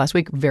talked about last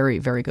week. Very,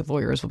 very good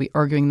lawyers will be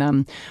arguing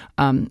them.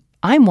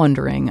 I'm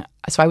wondering,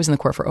 so I was in the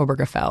court for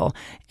Obergefell,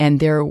 and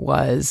there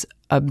was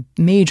a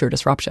major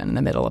disruption in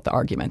the middle of the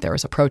argument. There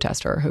was a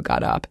protester who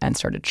got up and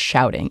started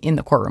shouting in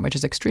the courtroom, which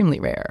is extremely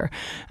rare.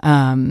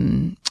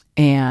 And,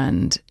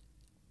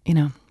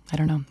 I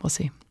don't know. We'll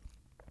see.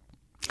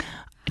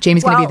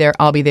 Jamie's going to be there.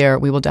 I'll be there.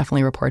 We will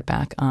definitely report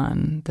back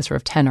on the sort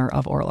of tenor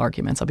of oral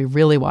arguments. I'll be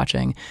really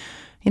watching,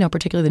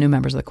 particularly the new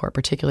members of the court,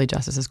 particularly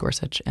Justices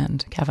Gorsuch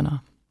and Kavanaugh.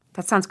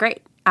 That sounds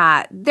great.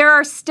 There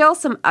are still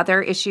some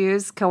other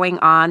issues going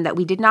on that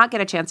we did not get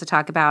a chance to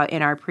talk about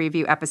in our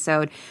preview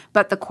episode,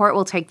 but the court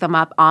will take them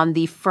up on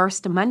the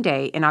first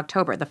Monday in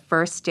October, the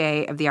first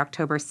day of the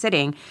October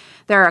sitting.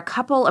 There are a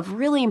couple of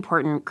really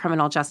important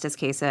criminal justice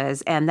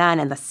cases, and then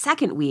in the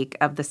second week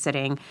of the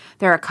sitting,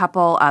 there are a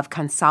couple of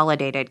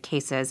consolidated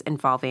cases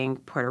involving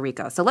Puerto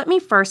Rico. So let me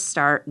first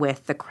start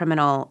with the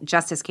criminal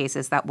justice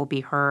cases that will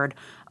be heard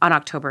on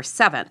October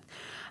 7th.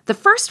 The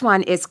first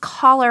one is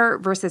Collar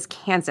versus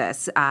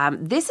Kansas.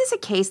 This is a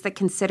case that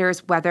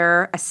considers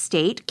whether a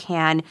state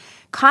can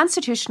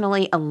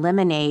constitutionally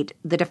eliminate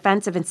the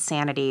defense of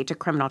insanity to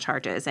criminal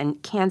charges,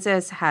 and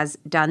Kansas has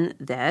done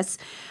this.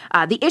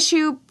 The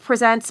issue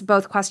presents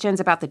both questions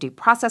about the Due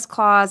Process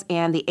Clause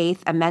and the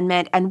Eighth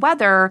Amendment, and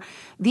whether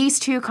these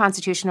two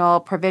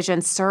constitutional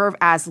provisions serve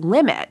as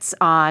limits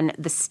on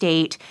the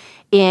state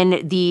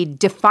in the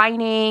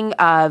defining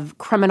of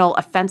criminal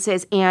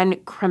offenses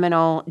and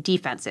criminal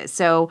defenses.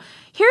 So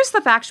here's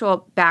the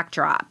factual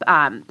backdrop.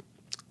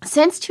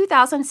 Since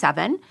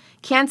 2007,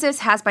 Kansas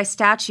has by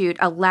statute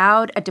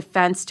allowed a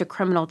defense to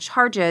criminal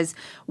charges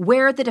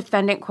where the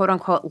defendant, quote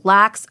unquote,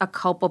 lacks a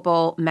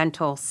culpable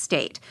mental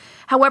state.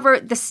 However,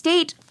 the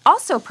state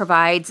also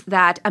provides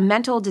that a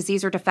mental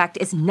disease or defect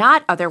is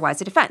not otherwise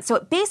a defense. So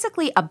it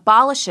basically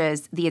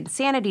abolishes the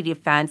insanity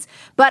defense,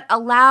 but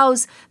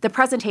allows the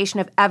presentation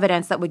of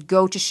evidence that would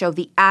go to show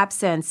the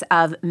absence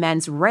of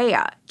mens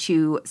rea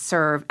to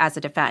serve as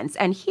a defense.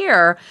 And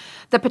here,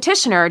 the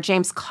petitioner,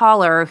 James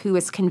Collar, who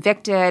is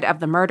convicted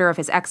of the murder of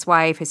his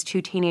ex-wife, his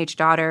two teenage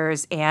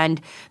daughters, and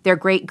their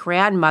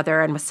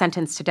great-grandmother, and was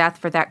sentenced to death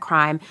for that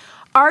crime,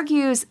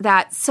 argues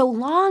that so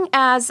long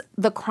as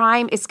the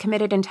crime is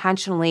committed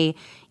intentionally,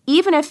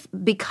 even if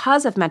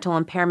because of mental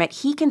impairment,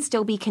 he can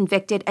still be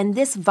convicted, and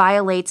this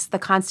violates the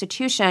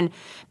Constitution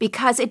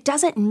because it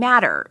doesn't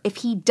matter if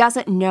he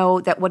doesn't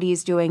know that what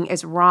he's doing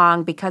is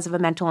wrong because of a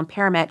mental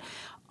impairment.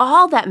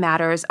 All that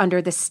matters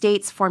under the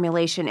state's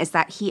formulation is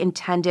that he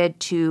intended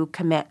to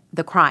commit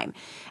the crime.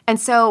 And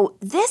so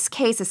this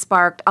case has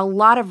sparked a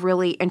lot of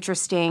really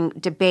interesting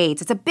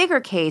debates. It's a bigger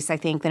case, I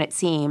think, than it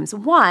seems.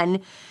 One,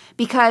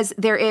 because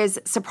there is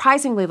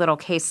surprisingly little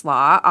case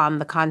law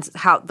on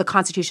how the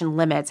Constitution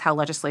limits how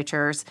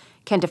legislatures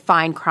can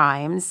define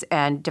crimes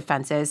and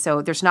defenses.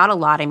 So there's not a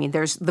lot. I mean,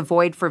 there's the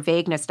void for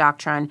vagueness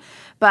doctrine,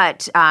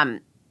 but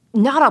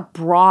not a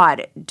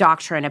broad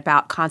doctrine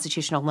about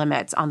constitutional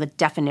limits on the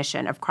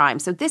definition of crime.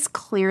 So this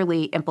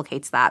clearly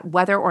implicates that,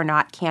 whether or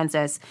not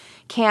Kansas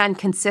can,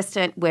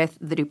 consistent with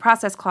the Due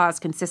Process Clause,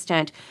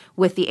 consistent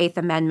with the Eighth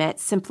Amendment,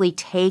 simply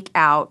take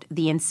out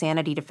the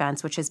insanity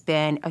defense, which has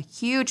been a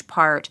huge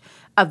part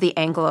of the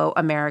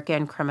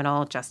Anglo-American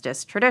criminal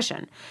justice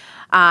tradition.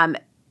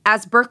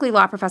 As Berkeley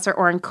law professor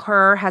Oren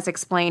Kerr has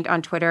explained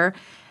on Twitter,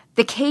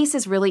 the case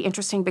is really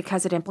interesting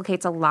because it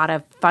implicates a lot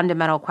of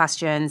fundamental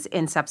questions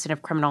in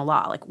substantive criminal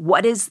law. Like,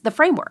 what is the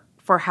framework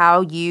for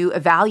how you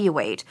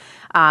evaluate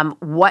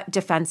what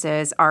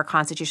defenses are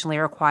constitutionally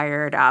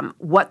required,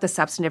 what the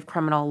substantive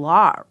criminal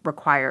law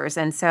requires?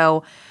 And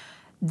so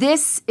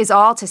this is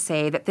all to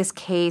say that this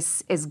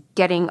case is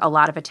getting a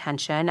lot of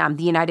attention.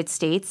 The United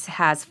States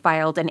has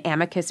filed an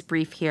amicus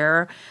brief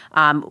here,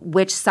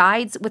 which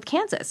sides with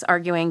Kansas,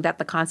 arguing that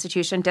the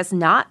Constitution does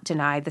not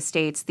deny the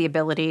states the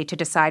ability to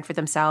decide for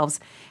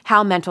themselves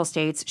how mental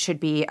states should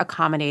be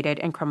accommodated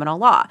in criminal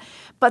law.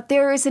 But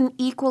there is an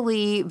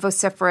equally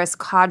vociferous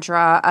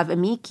cadre of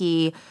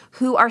amici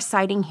who are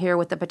siding here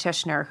with the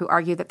petitioner, who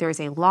argue that there is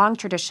a long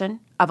tradition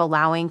of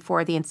allowing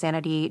for the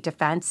insanity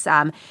defense.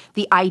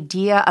 The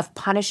idea of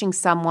punishing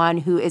someone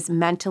who is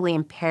mentally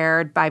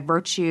impaired by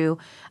virtue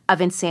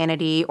of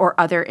insanity or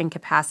other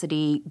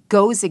incapacity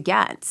goes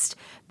against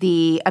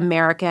the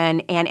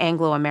American and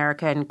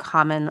Anglo-American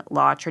common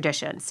law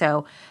tradition.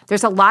 So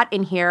there's a lot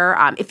in here.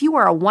 If you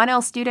are a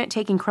 1L student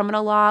taking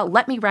criminal law,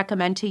 let me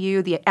recommend to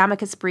you the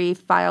amicus brief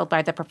filed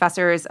by the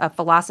professors of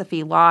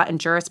philosophy, law,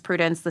 and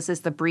jurisprudence. This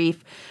is the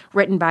brief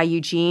written by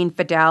Eugene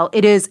Fidel.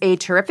 It is a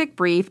terrific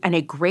brief and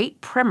a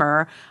great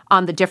primer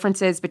on the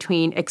differences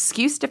between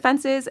excuse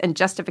defenses and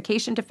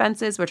justification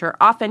defenses, which are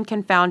often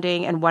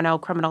confounding in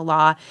 1L criminal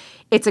law.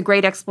 It's a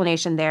great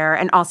explanation there,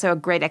 and also a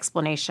great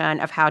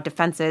explanation of how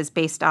defenses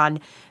based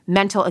on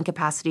mental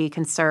incapacity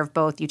can serve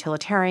both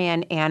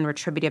utilitarian and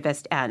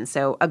retributivist ends.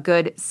 So a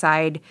good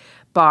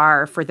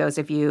sidebar for those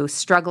of you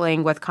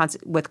struggling with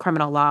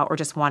criminal law or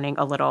just wanting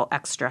a little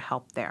extra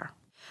help there.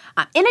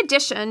 In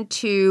addition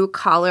to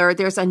Collar,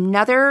 there's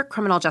another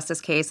criminal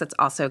justice case that's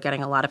also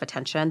getting a lot of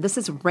attention. This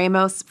is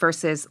Ramos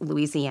versus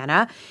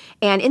Louisiana.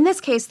 And in this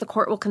case, the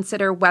court will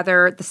consider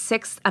whether the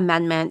Sixth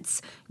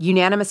Amendment's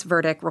unanimous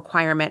verdict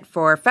requirement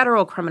for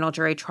federal criminal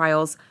jury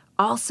trials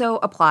also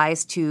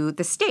applies to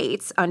the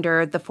states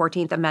under the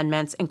 14th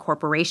Amendment's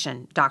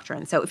incorporation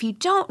doctrine. So if you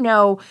don't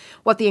know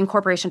what the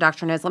incorporation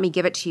doctrine is, let me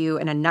give it to you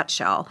in a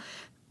nutshell.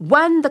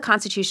 When the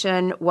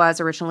Constitution was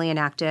originally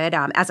enacted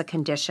as a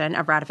condition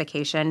of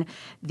ratification,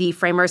 the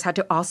framers had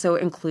to also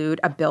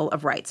include a Bill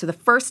of Rights. So the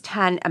first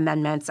 10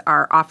 amendments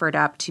are offered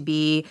up to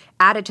be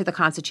added to the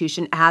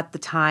Constitution at the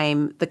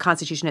time the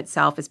Constitution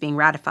itself is being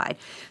ratified.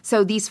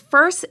 So these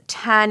first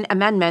 10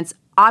 amendments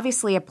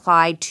obviously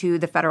applied to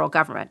the federal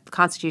government. The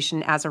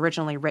Constitution, as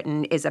originally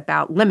written, is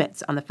about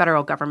limits on the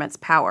federal government's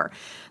power.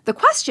 The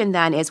question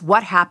then is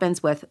what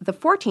happens with the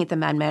 14th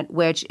Amendment,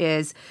 which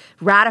is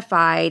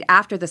ratified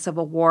after the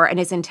Civil War and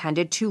is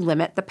intended to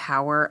limit the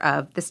power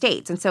of the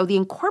states. And so the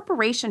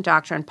incorporation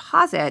doctrine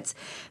posits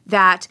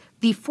that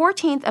the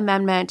 14th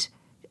Amendment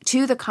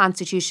to the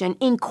Constitution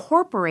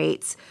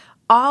incorporates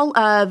all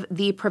of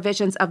the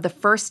provisions of the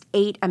first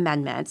 8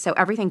 amendments, so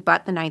everything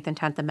but the 9th and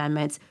 10th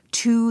Amendments,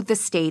 to the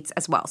states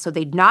as well. So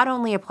they not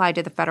only apply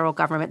to the federal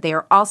government, they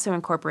are also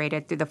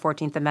incorporated through the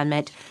 14th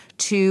Amendment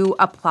to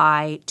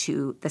apply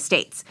to the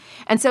states.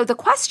 And so the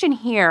question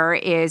here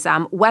is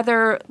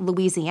whether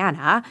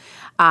Louisiana,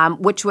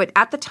 which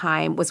at the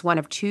time was one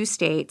of 2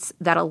 states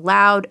that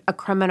allowed a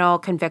criminal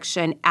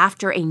conviction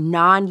after a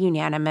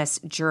non-unanimous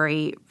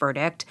jury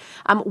verdict,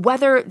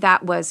 whether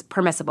that was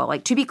permissible.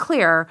 Like, to be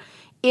clear,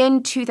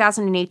 in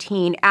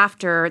 2018,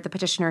 after the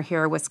petitioner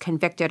here was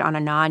convicted on a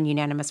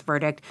non-unanimous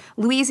verdict,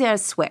 Louisiana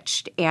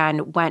switched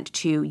and went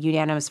to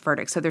unanimous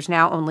verdicts. So there's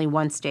now only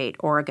one state,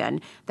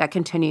 Oregon, that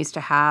continues to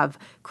have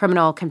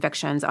criminal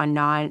convictions on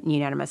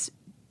non-unanimous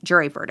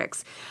jury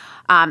verdicts.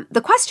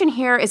 The question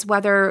here is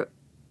whether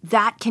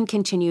that can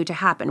continue to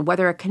happen,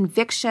 whether a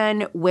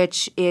conviction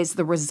which is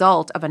the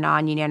result of a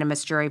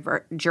non-unanimous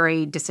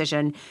jury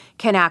decision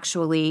can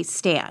actually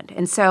stand.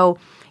 And so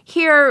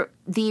here,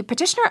 the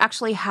petitioner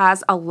actually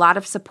has a lot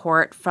of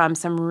support from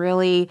some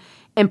really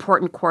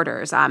important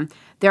quarters.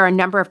 There are a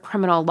number of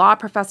criminal law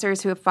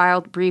professors who have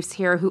filed briefs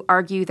here who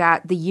argue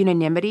that the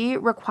unanimity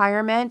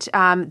requirement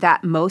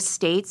that most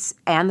states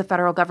and the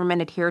federal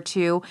government adhere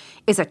to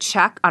is a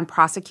check on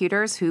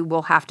prosecutors who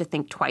will have to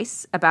think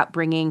twice about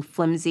bringing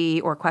flimsy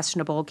or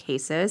questionable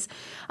cases.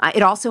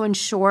 It also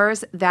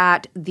ensures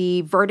that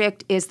the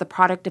verdict is the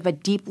product of a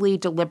deeply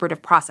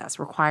deliberative process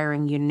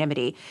requiring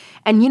unanimity.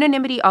 And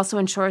unanimity also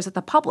ensures that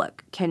the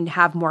public can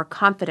have more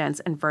confidence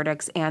in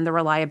verdicts and the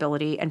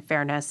reliability and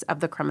fairness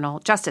of the criminal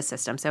justice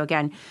system. So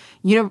again,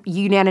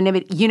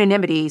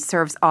 unanimity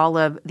serves all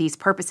of these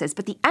purposes.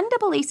 But the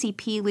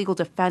NAACP Legal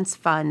Defense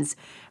Fund's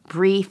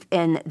brief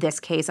in this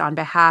case on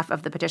behalf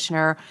of the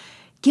petitioner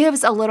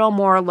gives a little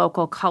more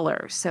local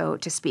color, so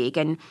to speak.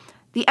 And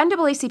the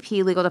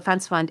NAACP Legal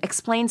Defense Fund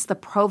explains the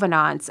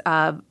provenance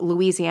of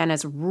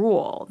Louisiana's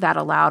rule that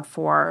allowed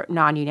for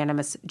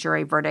non-unanimous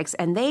jury verdicts.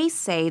 And they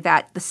say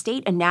that the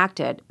state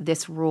enacted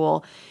this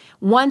rule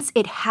once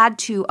it had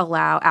to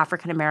allow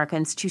African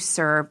Americans to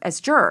serve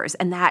as jurors,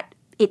 and that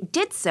it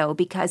did so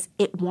because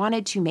it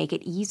wanted to make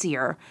it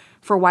easier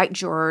for white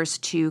jurors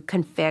to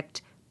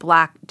convict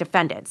Black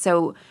defendants.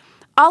 So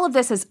all of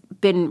this has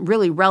been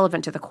really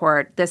relevant to the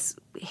court. This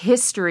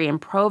history and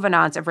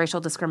provenance of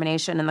racial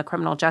discrimination in the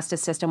criminal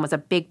justice system was a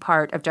big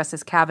part of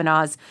Justice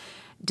Kavanaugh's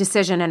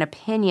decision and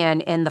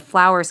opinion in the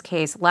Flowers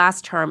case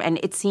last term, and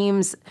it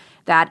seems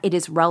that it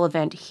is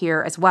relevant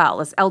here as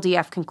well. As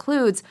LDF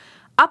concludes,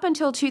 up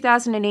until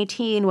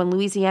 2018, when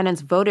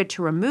Louisianans voted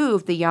to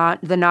remove the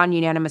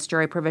non-unanimous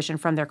jury provision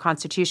from their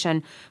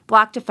constitution,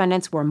 Black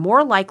defendants were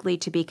more likely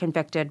to be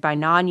convicted by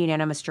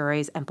non-unanimous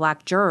juries, and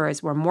Black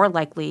jurors were more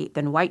likely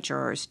than white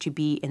jurors to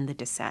be in the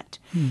dissent.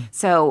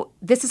 So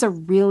this is a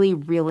really,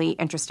 really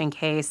interesting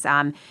case.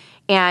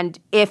 And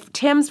if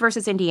Timbs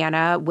versus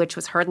Indiana, which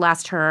was heard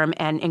last term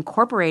and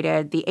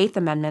incorporated the Eighth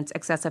Amendment's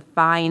excessive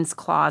fines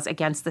clause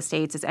against the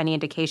states is any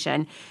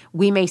indication,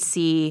 we may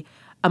see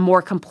a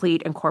more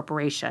complete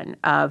incorporation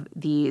of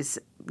these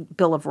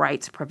Bill of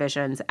Rights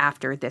provisions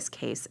after this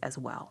case as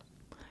well.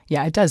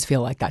 Yeah, it does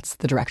feel like that's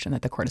the direction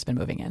that the court has been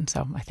moving in.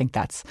 So I think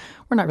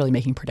we're not really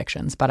making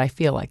predictions, but I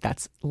feel like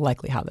that's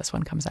likely how this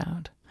one comes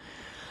out.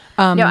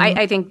 No,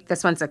 I think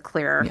this one's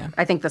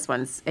I think this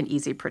one's an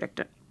easy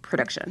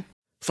prediction.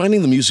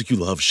 Finding the music you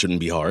love shouldn't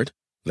be hard.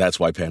 That's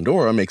why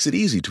Pandora makes it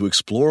easy to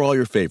explore all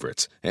your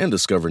favorites and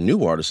discover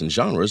new artists and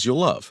genres you'll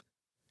love.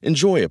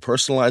 Enjoy a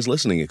personalized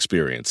listening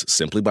experience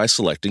simply by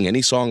selecting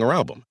any song or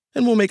album,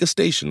 and we'll make a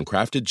station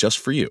crafted just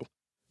for you.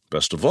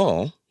 Best of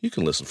all, you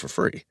can listen for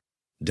free.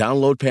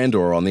 Download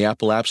Pandora on the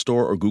Apple App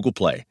Store or Google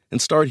Play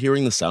and start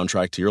hearing the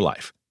soundtrack to your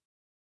life.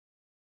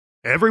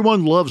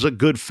 Everyone loves a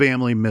good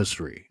family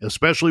mystery,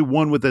 especially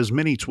one with as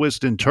many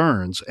twists and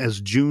turns as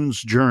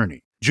June's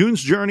Journey.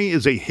 June's Journey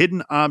is a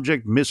hidden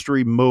object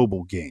mystery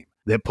mobile game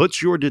that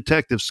puts your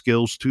detective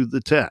skills to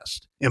the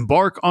test.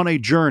 Embark on a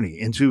journey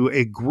into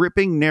a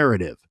gripping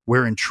narrative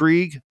where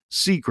intrigue,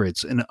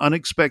 secrets, and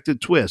unexpected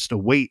twists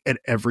await at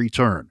every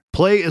turn.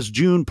 Play as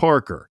June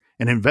Parker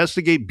and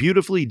investigate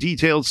beautifully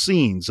detailed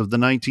scenes of the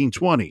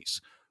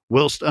 1920s,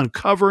 whilst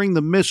uncovering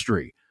the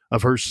mystery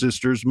of her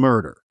sister's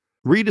murder.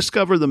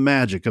 Rediscover the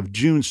magic of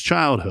June's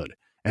childhood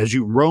as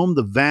you roam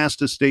the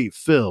vast estate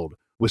filled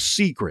with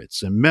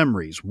secrets and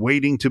memories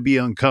waiting to be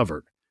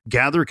uncovered.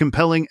 Gather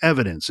compelling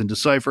evidence and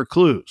decipher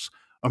clues,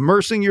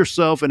 immersing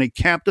yourself in a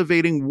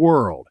captivating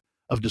world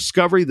of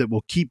discovery that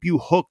will keep you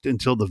hooked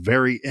until the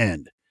very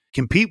end.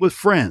 Compete with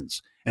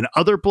friends and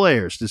other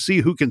players to see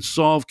who can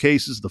solve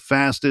cases the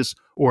fastest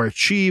or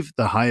achieve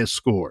the highest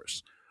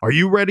scores. Are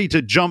you ready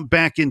to jump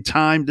back in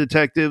time,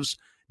 detectives?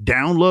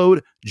 Download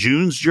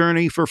June's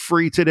Journey for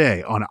free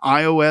today on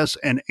iOS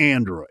and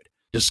Android.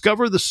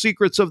 Discover the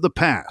secrets of the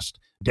past.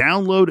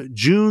 Download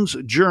June's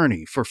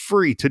Journey for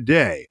free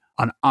today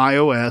on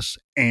iOS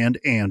and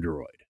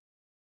Android.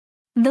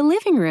 The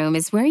living room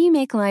is where you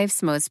make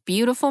life's most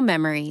beautiful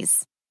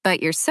memories.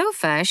 But your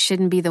sofa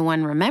shouldn't be the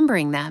one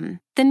remembering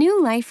them. The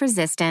new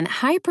life-resistant,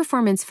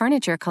 high-performance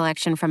furniture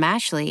collection from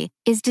Ashley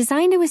is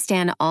designed to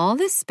withstand all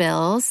the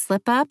spills,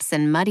 slip-ups,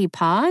 and muddy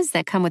paws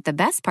that come with the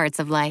best parts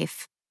of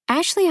life.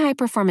 Ashley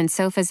high-performance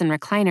sofas and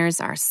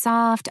recliners are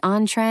soft,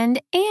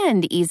 on-trend,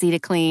 and easy to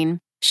clean.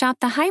 Shop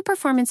the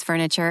high-performance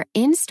furniture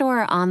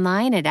in-store or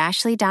online at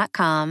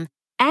ashley.com.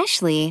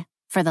 Ashley,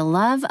 for the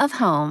love of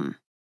home.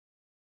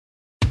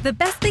 The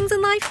best things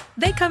in life,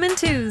 they come in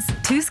twos.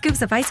 2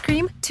 scoops of ice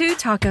cream, 2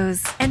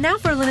 tacos. And now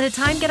for a limited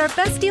time, get our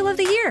best deal of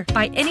the year.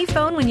 Buy any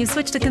phone when you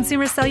switch to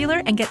Consumer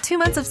Cellular and get 2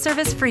 months of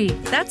service free.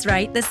 That's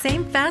right, the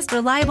same fast,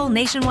 reliable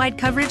nationwide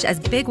coverage as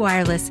Big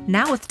Wireless,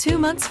 now with 2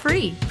 months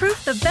free.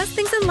 Proof the best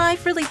things in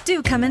life really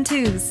do come in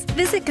twos.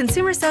 Visit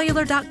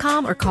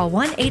ConsumerCellular.com or call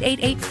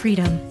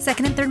 1-888-FREEDOM.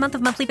 Second and third month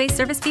of monthly base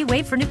service fee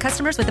waived for new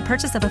customers with the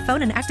purchase of a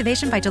phone and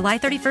activation by July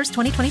 31st,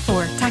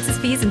 2024. Taxes,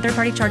 fees, and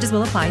third-party charges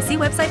will apply. See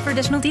website for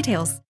additional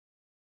details.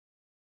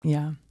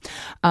 Yeah.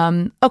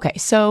 Okay.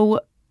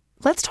 So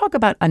let's talk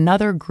about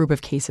another group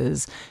of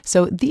cases.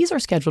 So these are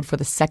scheduled for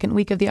the second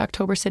week of the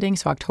October sitting.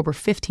 So October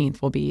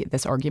 15th will be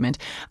this argument.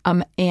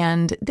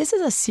 And this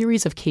is a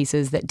series of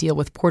cases that deal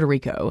with Puerto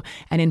Rico,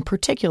 and in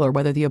particular,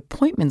 whether the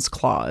Appointments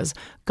Clause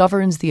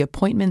governs the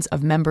appointments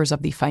of members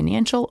of the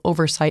Financial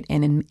Oversight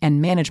and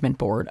Management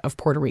Board of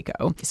Puerto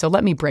Rico. So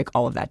let me break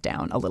all of that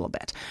down a little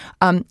bit.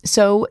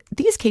 So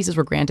these cases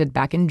were granted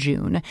back in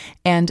June,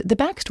 and the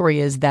backstory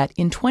is that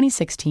in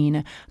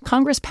 2016,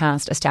 Congress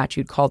passed a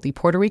statute called the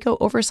Puerto Rico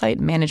Oversight,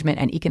 Management,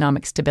 and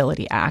Economic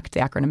Stability Act. The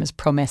acronym is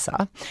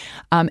PROMESA.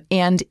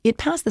 And it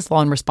passed this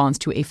law in response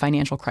to a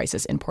financial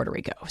crisis in Puerto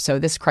Rico. So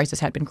this crisis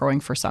had been growing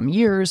for some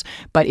years,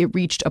 but it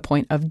reached a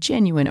point of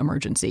genuine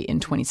emergency in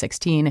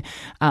 2016.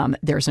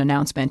 There's an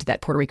announcement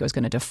that Puerto Rico is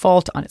going to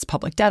default on its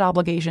public debt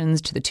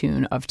obligations to the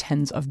tune of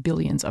tens of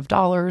billions of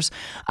dollars.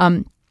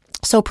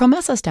 So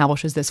PROMESA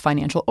establishes this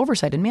Financial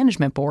Oversight and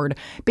Management Board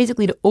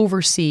basically to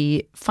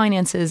oversee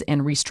finances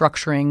and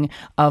restructuring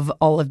of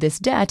all of this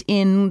debt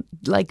in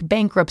like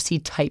bankruptcy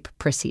type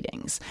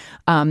proceedings.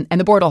 And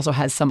the board also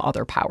has some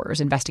other powers,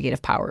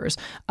 investigative powers,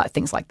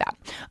 things like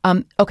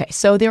that. Okay,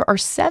 so there are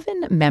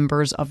 7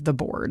 members of the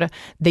board.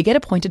 They get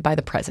appointed by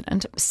the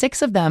president.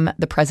 6 of them,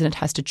 the president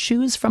has to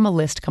choose from a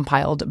list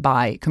compiled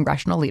by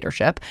congressional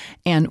leadership,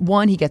 and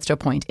 1 he gets to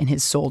appoint in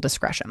his sole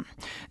discretion.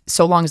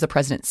 So long as the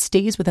president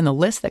stays within the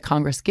list that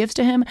Congress gives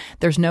to him,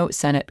 there's no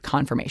Senate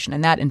confirmation.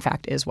 And that, in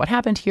fact, is what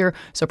happened here.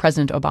 So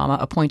President Obama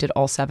appointed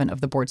all 7 of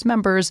the board's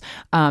members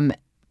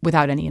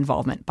without any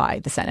involvement by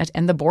the Senate.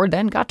 And the board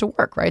then got to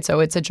work, right? So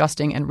it's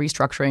adjusting and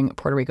restructuring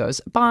Puerto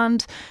Rico's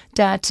bond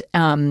debt.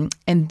 And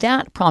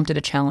that prompted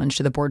a challenge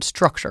to the board's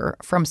structure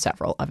from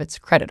several of its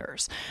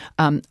creditors.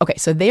 Okay,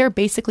 so they are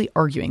basically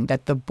arguing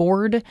that the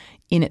board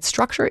in its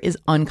structure is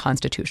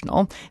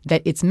unconstitutional,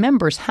 that its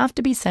members have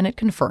to be Senate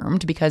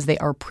confirmed because they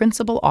are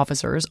principal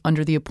officers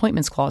under the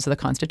Appointments Clause of the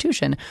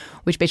Constitution,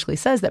 which basically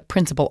says that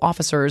principal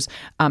officers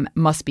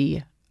must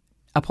be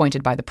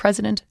appointed by the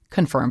president,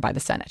 confirmed by the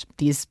Senate.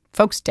 These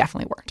folks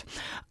definitely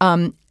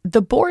weren't.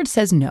 The board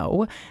says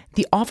no.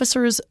 The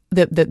officers,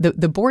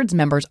 the board's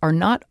members are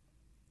not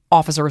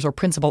officers or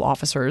principal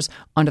officers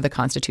under the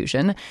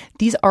Constitution.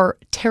 These are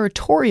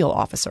territorial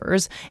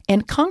officers,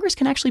 and Congress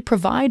can actually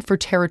provide for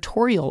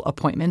territorial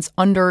appointments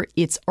under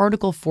its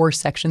Article 4,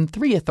 Section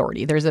 3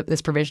 authority. There's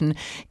this provision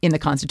in the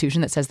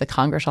Constitution that says the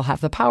Congress shall have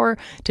the power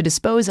to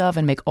dispose of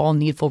and make all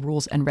needful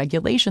rules and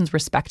regulations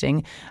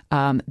respecting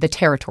the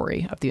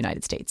territory of the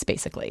United States,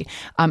 basically.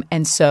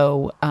 And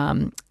so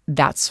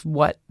that's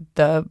what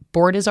the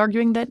board is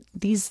arguing that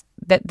this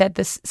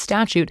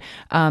statute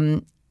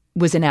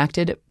was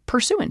enacted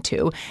pursuant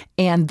to,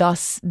 and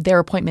thus their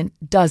appointment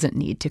doesn't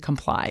need to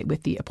comply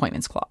with the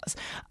Appointments Clause.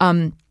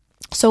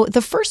 So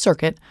the First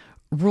Circuit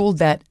ruled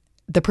that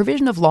the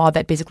provision of law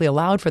that basically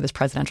allowed for this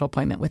presidential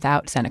appointment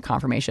without Senate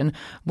confirmation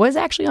was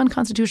actually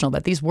unconstitutional,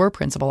 that these were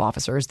principal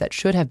officers that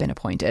should have been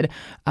appointed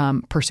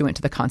pursuant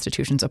to the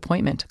Constitution's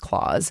Appointment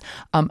Clause.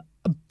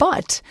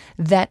 But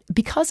that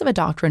because of a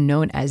doctrine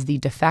known as the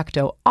de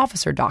facto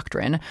officer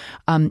doctrine,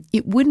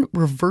 it wouldn't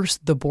reverse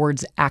the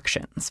board's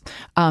actions.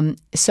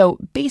 So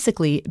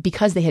basically,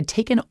 because they had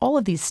taken all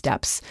of these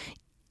steps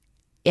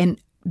and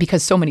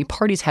because so many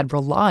parties had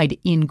relied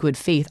in good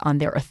faith on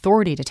their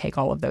authority to take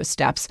all of those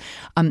steps,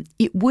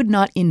 it would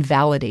not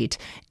invalidate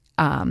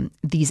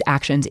these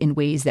actions in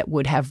ways that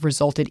would have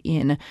resulted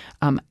in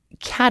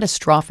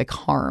catastrophic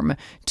harm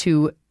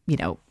to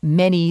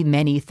many,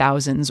 many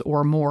thousands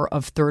or more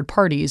of third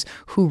parties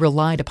who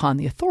relied upon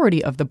the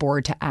authority of the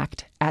board to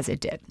act as it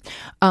did.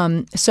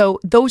 So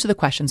those are the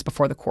questions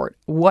before the court.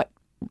 What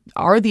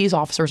are these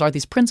officers? Are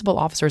these principal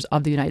officers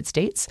of the United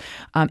States?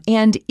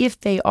 And if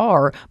they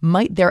are,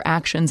 might their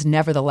actions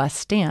nevertheless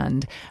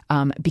stand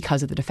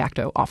because of the de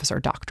facto officer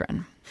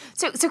doctrine?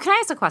 So can I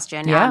ask a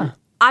question? Yeah.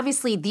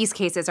 Obviously, these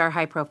cases are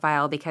high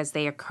profile because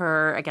they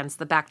occur against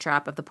the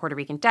backdrop of the Puerto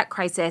Rican debt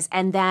crisis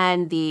and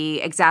then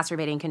the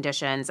exacerbating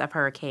conditions of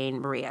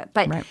Hurricane Maria.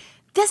 But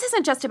this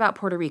isn't just about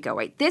Puerto Rico,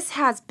 right? This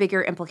has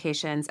bigger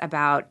implications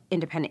about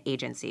independent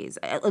agencies.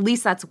 At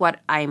least that's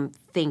what I'm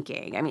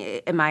thinking. I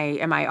mean, am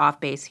I off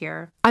base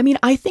here? I mean,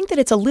 I think that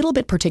it's a little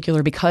bit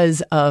particular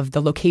because of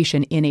the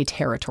location in a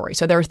territory.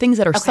 So there are things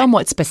that are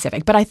somewhat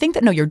specific. But I think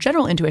that, no, your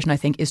general intuition, I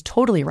think, is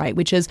totally right,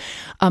 which is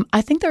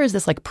I think there is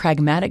this like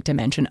pragmatic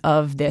dimension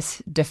of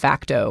this de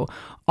facto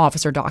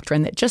officer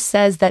doctrine that just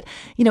says that,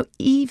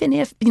 even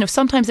if,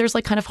 sometimes there's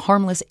like kind of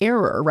harmless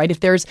error, right?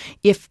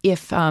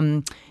 If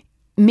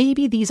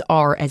maybe these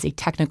are, as a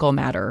technical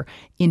matter,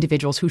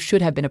 individuals who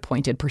should have been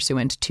appointed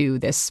pursuant to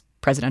this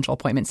presidential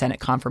appointment Senate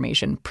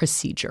confirmation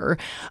procedure.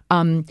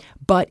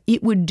 But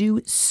it would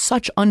do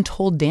such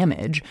untold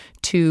damage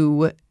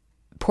to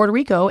Puerto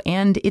Rico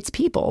and its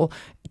people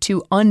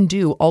to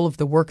undo all of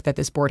the work that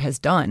this board has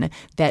done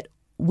that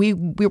we're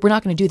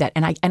not going to do that.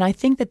 And I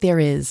think that there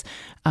is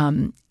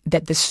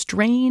that the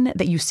strain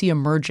that you see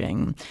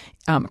emerging,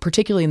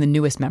 particularly in the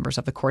newest members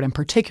of the court, and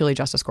particularly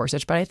Justice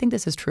Gorsuch, but I think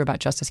this is true about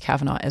Justice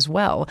Kavanaugh as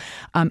well,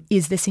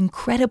 is this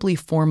incredibly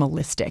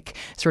formalistic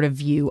sort of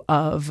view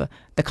of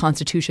the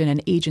Constitution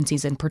and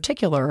agencies in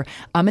particular.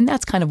 And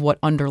that's kind of what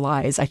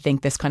underlies, I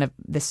think, this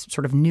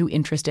sort of new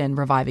interest in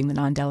reviving the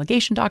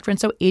non-delegation doctrine.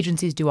 So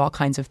agencies do all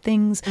kinds of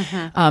things.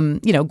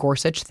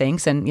 Gorsuch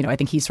thinks, and I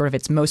think he's sort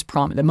of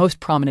the most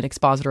prominent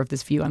expositor of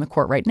this view on the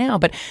court right now,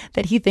 but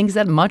that he thinks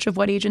that much of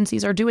what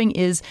agencies are doing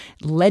is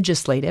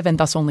legislative, and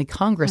thus only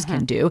Congress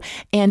can do.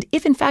 And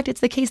if in fact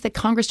it's the case that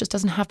Congress just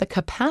doesn't have the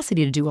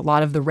capacity to do a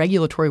lot of the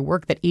regulatory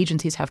work that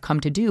agencies have come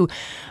to do,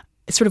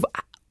 sort of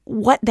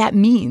what that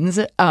means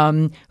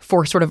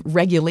for sort of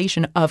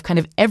regulation of kind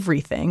of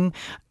everything,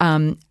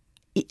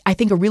 I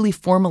think a really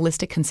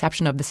formalistic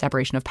conception of the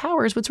separation of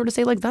powers would sort of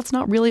say, like, that's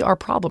not really our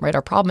problem, right?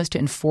 Our problem is to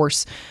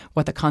enforce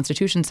what the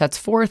Constitution sets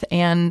forth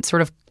and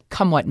sort of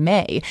come what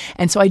may.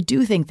 And so I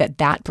do think that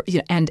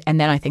and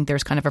then I think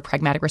there's kind of a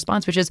pragmatic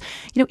response, which is,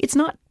 it's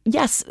not,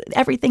 yes,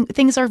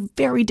 things are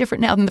very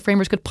different now than the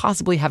framers could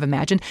possibly have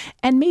imagined.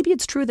 And maybe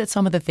it's true that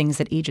some of the things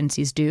that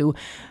agencies do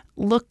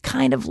look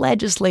kind of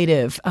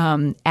legislative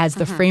as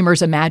the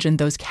framers imagined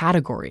those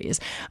categories.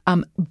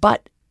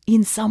 But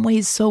in some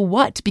ways, so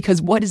what?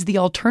 Because what is the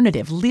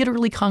alternative?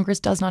 Literally, Congress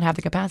does not have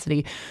the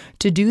capacity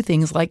to do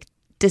things like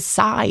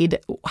decide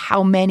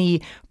how many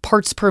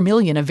parts per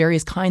million of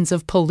various kinds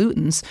of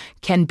pollutants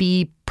can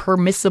be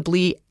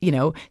permissibly,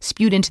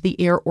 spewed into the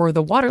air or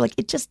the water. Like,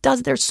 it just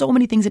does. There's so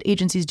many things that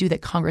agencies do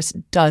that Congress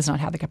does not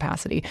have the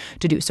capacity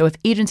to do. So if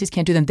agencies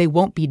can't do them, they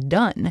won't be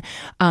done.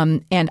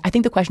 And I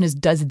think the question is,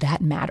 does that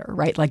matter,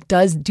 right? Like,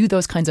 do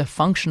those kinds of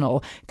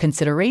functional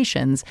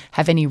considerations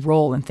have any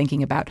role in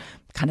thinking about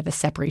kind of the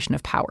separation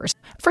of powers?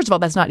 First of all,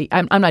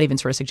 I'm not even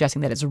sort of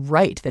suggesting that it's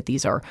right that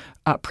these are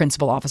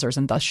principal officers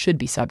and thus should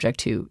be subject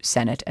to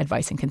Senate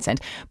advice and consent.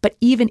 But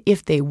even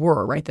if they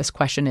were, right, this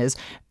question is,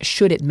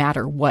 should it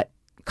matter what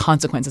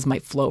consequences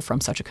might flow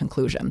from such a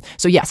conclusion?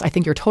 So yes, I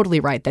think you're totally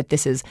right that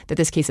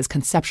this case is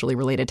conceptually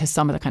related to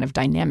some of the kind of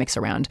dynamics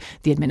around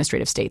the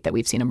administrative state that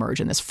we've seen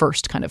emerge in this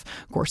first kind of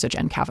Gorsuch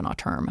and Kavanaugh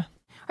term.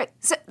 Right.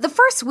 So the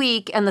first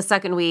week and the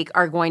second week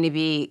are going to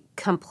be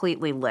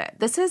completely lit.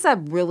 This is a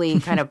really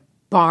kind of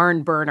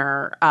barn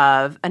burner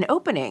of an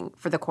opening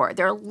for the court.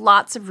 There are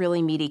lots of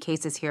really meaty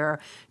cases here,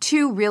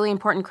 2 really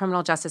important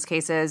criminal justice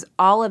cases,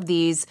 all of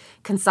these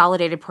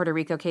consolidated Puerto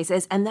Rico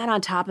cases, and then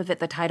on top of it,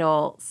 the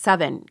Title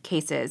VII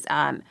cases.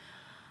 What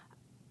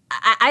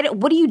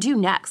do you do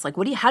next? Like,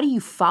 how do you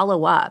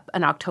follow up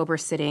an October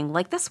sitting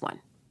like this one?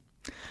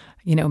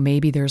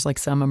 Maybe there's like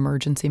some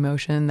emergency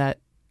motion that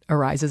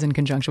arises in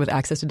conjunction with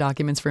access to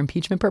documents for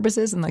impeachment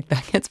purposes, and like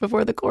that gets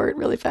before the court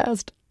really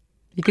fast.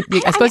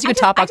 I suppose you could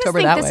top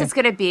October that way. This is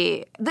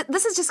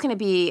just going to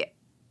be,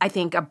 I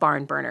think, a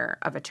barn burner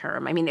of a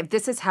term. I mean, if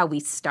this is how we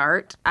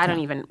start, I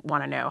don't even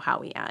want to know how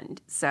we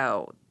end.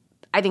 So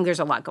I think there's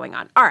a lot going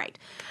on. All right.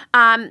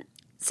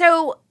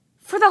 So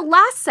for the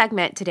last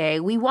segment today,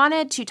 we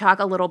wanted to talk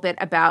a little bit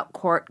about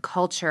court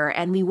culture,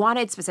 and we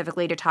wanted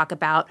specifically to talk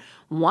about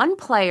one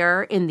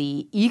player in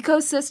the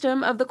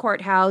ecosystem of the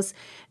courthouse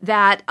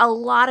that a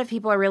lot of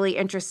people are really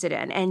interested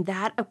in, and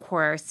that, of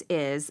course,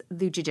 is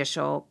the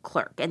judicial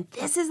clerk. And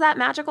this is that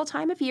magical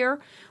time of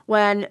year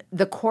when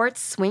the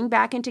courts swing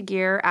back into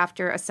gear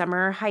after a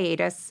summer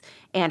hiatus,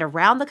 and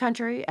around the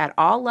country at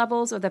all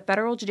levels of the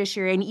federal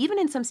judiciary and even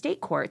in some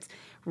state courts,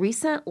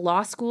 recent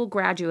law school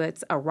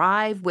graduates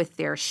arrive with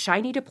their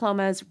shiny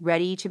diplomas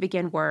ready to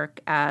begin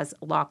work as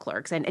law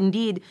clerks. And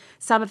indeed,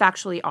 some have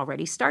actually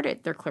already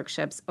started their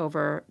clerkships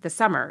over the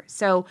summer.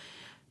 So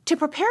to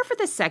prepare for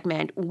this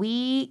segment,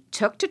 we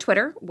took to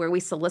Twitter, where we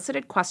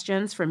solicited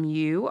questions from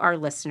you, our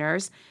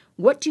listeners.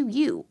 What do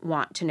you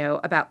want to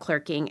know about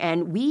clerking?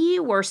 And we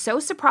were so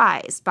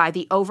surprised by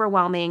the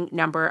overwhelming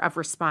number of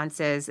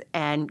responses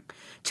and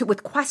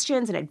with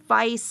questions and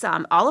advice,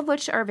 all of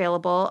which are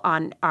available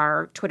on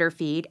our Twitter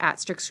feed at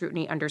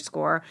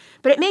 @StrictScrutiny_.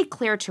 But it made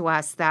clear to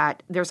us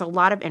that there's a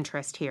lot of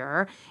interest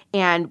here,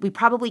 and we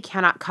probably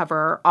cannot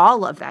cover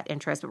all of that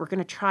interest, but we're going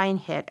to try and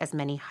hit as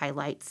many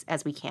highlights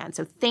as we can.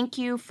 So thank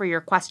you for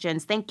your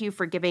questions. Thank you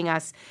for giving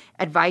us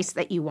advice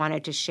that you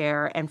wanted to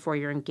share and for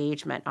your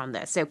engagement on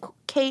this. So,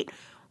 Kate,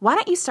 why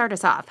don't you start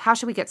us off? How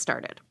should we get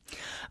started?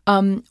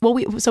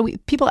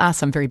 People ask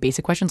some very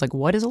basic questions like,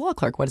 what is a law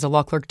clerk? What does a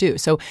law clerk do?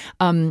 So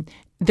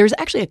there's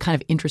actually a kind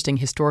of interesting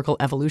historical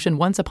evolution.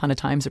 Once upon a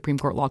time, Supreme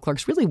Court law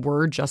clerks really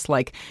were just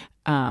like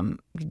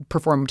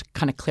performed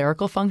kind of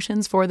clerical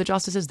functions for the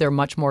justices. They're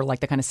much more like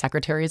the kind of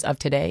secretaries of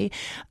today.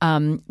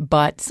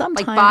 But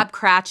sometimes like Bob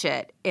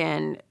Cratchit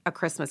in A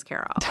Christmas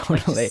Carol.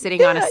 Totally. Like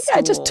sitting on a stool.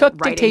 Yeah, just took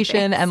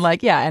dictation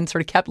things. and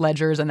sort of kept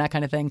ledgers and that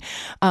kind of thing.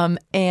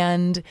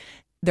 And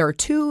there are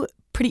 2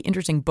 pretty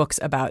interesting books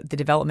about the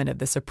development of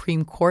the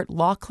Supreme Court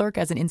law clerk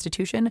as an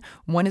institution.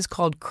 One is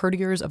called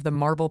Courtiers of the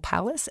Marble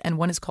Palace, and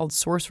one is called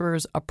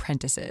Sorcerer's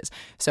Apprentices.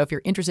 So if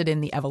you're interested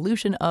in the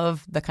evolution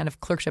of the kind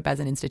of clerkship as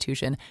an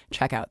institution,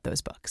 check out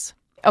those books.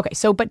 Okay,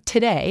 but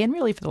today, and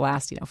really for the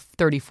last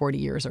 30, 40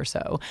 years or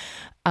so,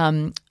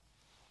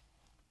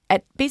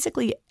 at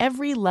basically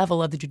every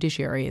level of the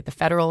judiciary, the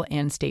federal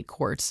and state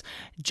courts,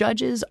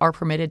 judges are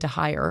permitted to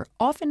hire,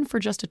 often for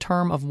just a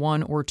term of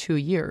 1 or 2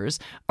 years,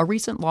 a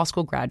recent law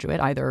school graduate,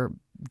 either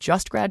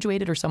just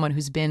graduated or someone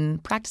who's been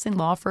practicing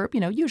law for,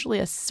 usually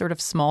a sort of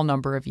small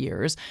number of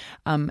years,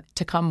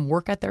 to come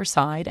work at their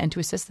side and to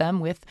assist them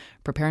with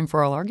preparing for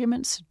oral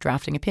arguments,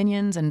 drafting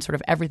opinions, and sort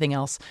of everything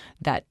else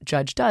that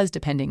judge does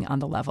depending on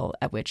the level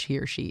at which he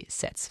or she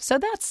sits. So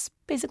that's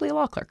basically a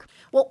law clerk.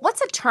 Well,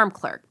 what's a term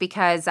clerk?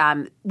 Because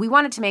we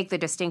wanted to make the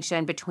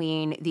distinction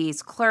between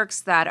these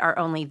clerks that are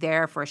only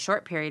there for a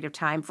short period of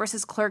time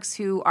versus clerks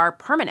who are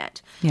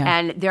permanent. Yeah.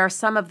 And there are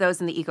some of those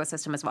in the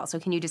ecosystem as well. So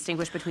can you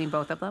distinguish between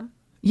both of them?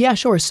 Yeah,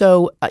 sure.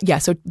 So,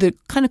 so the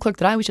kind of clerk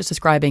that I was just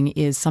describing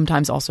is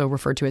sometimes also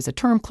referred to as a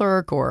term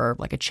clerk or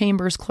like a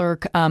chambers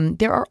clerk.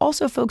 There are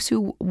also folks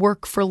who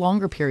work for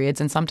longer periods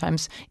and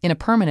sometimes in a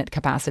permanent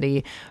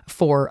capacity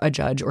for a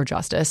judge or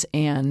justice,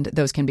 and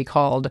those can be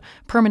called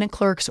permanent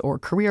clerks or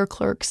career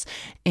clerks.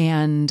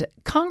 And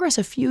Congress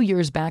a few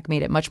years back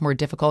made it much more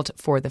difficult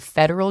for the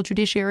federal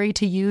judiciary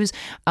to use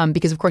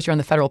because, of course, you're on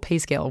the federal pay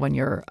scale when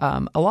you're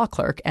a law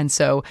clerk. And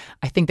so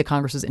I think the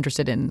Congress was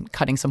interested in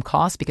cutting some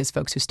costs because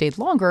folks who stayed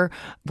longer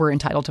were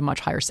entitled to much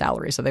higher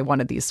salaries. So they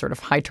wanted these sort of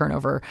high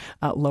turnover,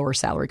 lower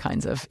salary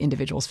kinds of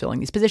individuals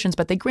filling these positions,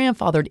 but they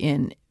grandfathered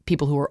in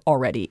people who were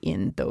already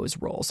in those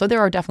roles. So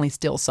there are definitely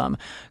still some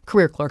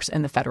career clerks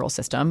in the federal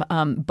system,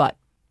 but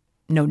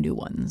no new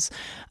ones.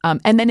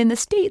 And then in the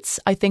states,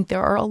 I think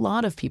there are a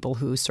lot of people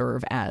who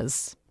serve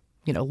as,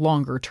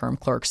 longer term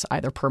clerks,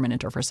 either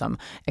permanent or for some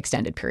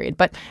extended period.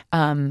 But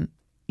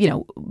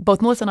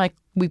both Melissa and I,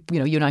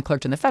 you and I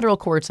clerked in the federal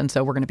courts, and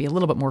so we're going to be a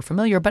little bit more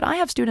familiar. But I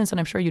have students, and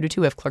I'm sure you do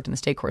too, have clerked in the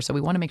state courts. So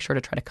we want to make sure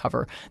to try to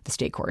cover the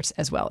state courts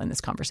as well in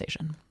this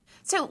conversation.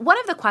 So one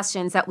of the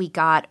questions that we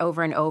got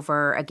over and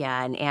over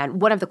again,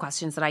 and one of the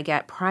questions that I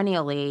get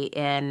perennially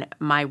in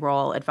my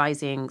role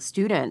advising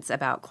students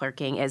about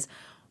clerking is,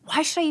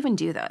 why should I even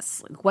do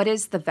this? What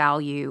is the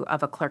value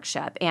of a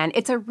clerkship? And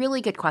it's a really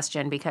good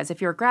question because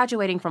if you're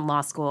graduating from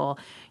law school,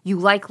 you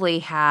likely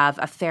have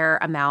a fair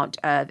amount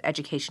of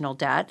educational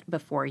debt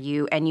before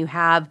you, and you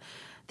have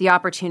the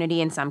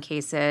opportunity in some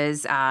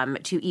cases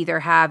to either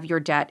have your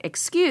debt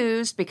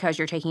excused because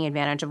you're taking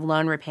advantage of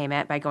loan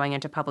repayment by going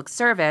into public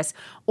service,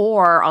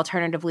 or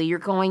alternatively, you're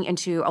going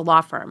into a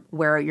law firm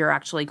where you're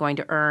actually going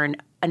to earn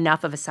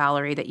enough of a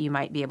salary that you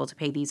might be able to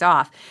pay these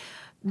off.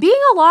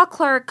 Being a law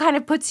clerk kind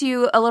of puts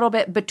you a little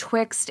bit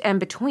betwixt and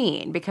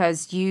between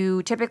because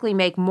you typically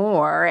make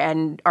more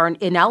and are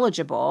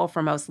ineligible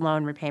for most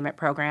loan repayment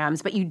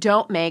programs, but you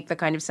don't make the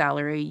kind of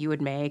salary you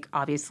would make,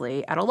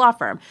 obviously, at a law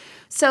firm.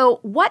 So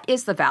what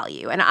is the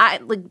value? And I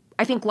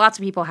think lots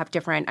of people have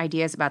different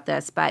ideas about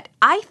this, but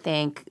I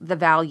think the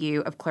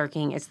value of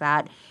clerking is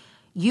that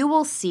you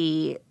will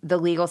see the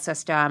legal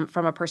system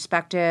from a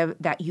perspective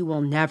that you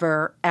will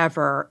never,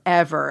 ever,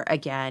 ever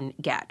again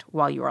get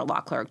while you are a law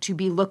clerk. To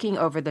be looking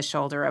over the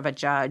shoulder of a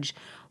judge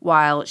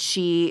while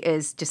she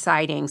is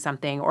deciding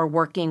something or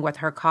working with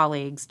her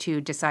colleagues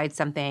to decide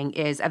something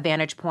is a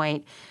vantage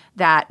point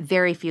that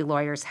very few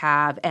lawyers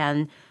have.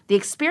 And the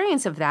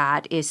experience of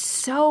that is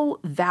so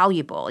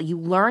valuable. You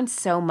learn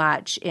so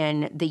much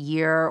in the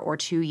year or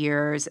 2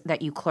 years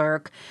that you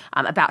clerk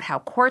about how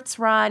courts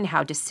run,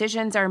 how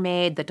decisions are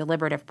made, the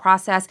deliberative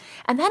process.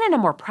 And then in a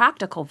more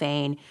practical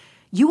vein,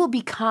 you will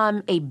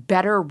become a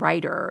better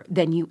writer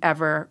than you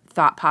ever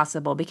thought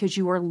possible because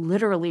you are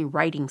literally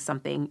writing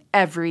something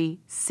every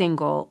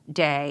single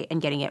day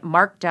and getting it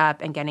marked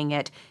up and getting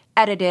it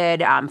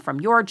edited from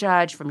your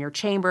judge, from your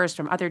chambers,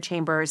 from other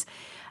chambers.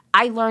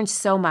 I learned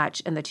so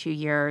much in the 2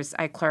 years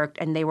I clerked,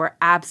 and they were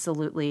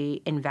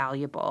absolutely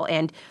invaluable.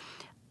 And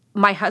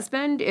my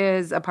husband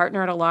is a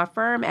partner at a law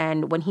firm,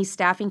 and when he's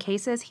staffing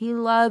cases, he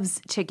loves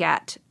to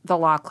get the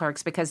law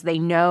clerks because they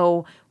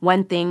know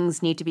when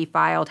things need to be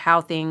filed,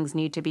 how things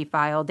need to be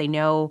filed. They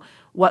know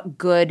what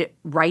good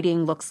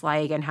writing looks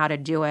like and how to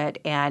do it,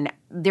 and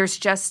there's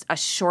just a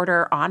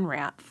shorter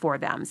on-ramp for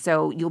them.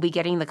 So you'll be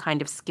getting the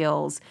kind of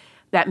skills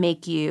that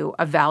make you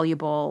a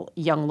valuable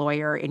young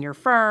lawyer in your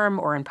firm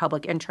or in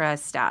public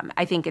interest.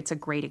 I think it's a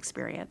great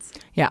experience.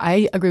 Yeah,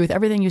 I agree with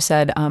everything you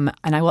said. And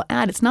I will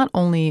add, it's not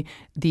only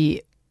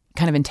the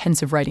kind of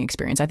intensive writing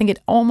experience. I think it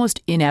almost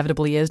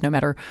inevitably is, no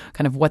matter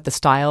kind of what the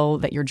style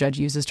that your judge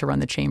uses to run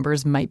the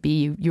chambers might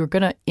be, you're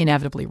going to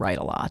inevitably write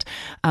a lot.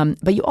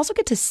 But you also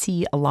get to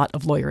see a lot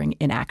of lawyering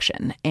in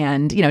action.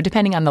 And,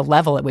 depending on the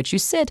level at which you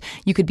sit,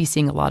 you could be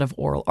seeing a lot of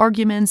oral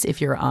arguments. If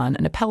you're on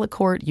an appellate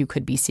court, you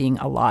could be seeing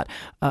a lot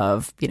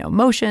of,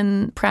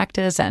 motion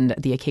practice and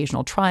the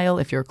occasional trial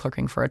if you're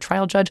clerking for a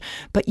trial judge.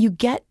 But you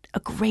get a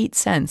great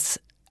sense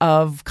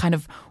of kind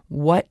of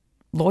what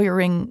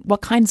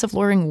kinds of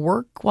lawyering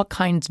work, what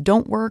kinds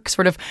don't work,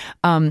 sort of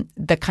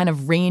the kind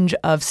of range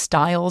of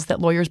styles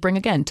that lawyers bring,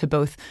 again, to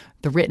both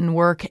the written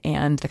work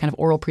and the kind of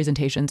oral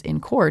presentations in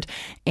court.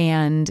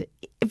 And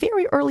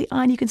very early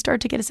on, you can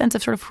start to get a sense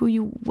of sort of who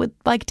you would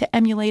like to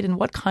emulate and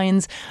what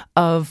kinds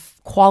of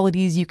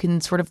qualities you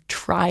can sort of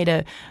try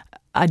to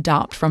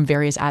adopt from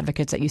various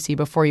advocates that you see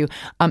before you.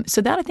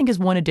 So that, I think, is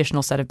one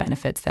additional set of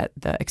benefits that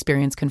the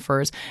experience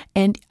confers.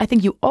 And I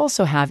think you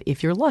also have,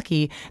 if you're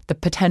lucky, the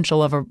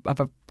potential of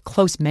a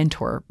close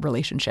mentor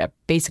relationship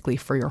basically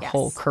for your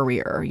whole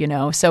career,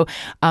 So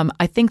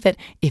I think that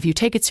if you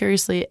take it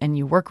seriously and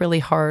you work really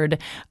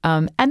hard,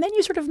 and then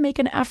you sort of make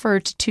an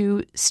effort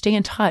to stay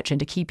in touch and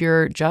to keep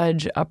your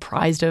judge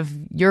apprised of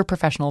your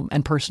professional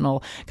and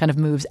personal kind of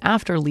moves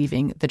after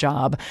leaving the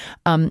job,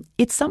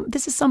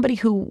 this is somebody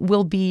who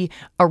will be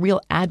a real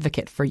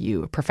advocate for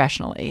you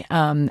professionally.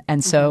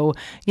 And so,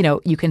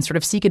 you can sort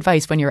of seek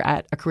advice when you're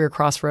at a career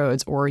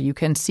crossroads, or you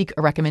can seek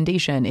a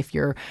recommendation if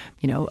you're,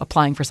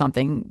 applying for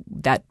something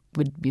that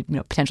would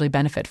potentially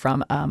benefit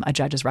from a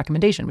judge's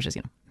recommendation, which is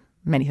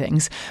many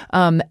things.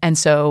 And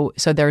so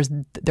there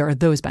are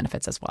those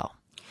benefits as well.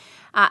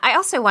 I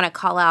also want to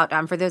call out,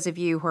 for those of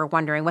you who are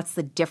wondering, what's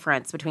the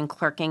difference between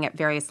clerking at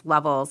various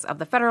levels of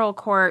the federal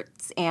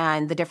courts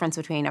and the difference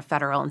between a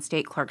federal and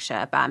state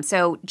clerkship.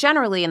 So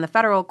generally in the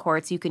federal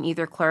courts, you can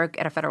either clerk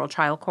at a federal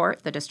trial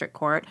court, the district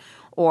court,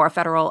 or a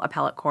federal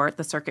appellate court,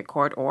 the circuit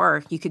court,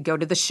 or you could go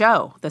to the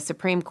show, the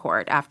Supreme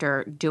Court,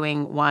 after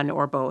doing one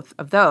or both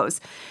of those.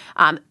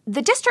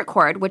 The district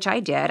court, which I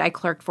did, I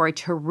clerked for a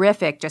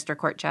terrific district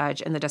court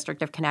judge in the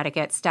District of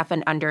Connecticut,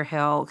 Stephan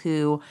Underhill,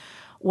 who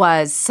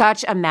was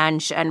such a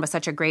mensch and was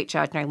such a great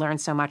judge, and I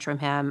learned so much from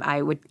him.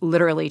 I would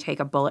literally take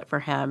a bullet for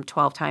him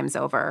 12 times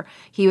over.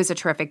 He was a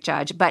terrific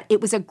judge, but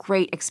it was a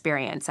great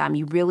experience.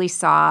 You really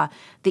saw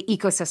the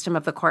ecosystem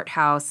of the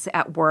courthouse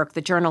at work,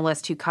 the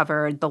journalists who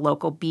covered the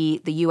local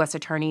beat, the U.S.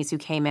 attorneys who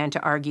came in to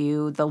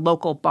argue, the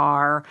local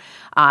bar.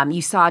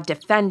 You saw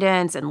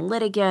defendants and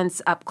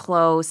litigants up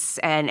close,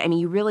 and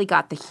you really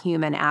got the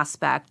human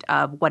aspect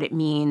of what it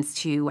means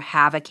to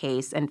have a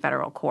case in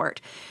federal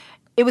court.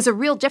 It was a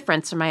real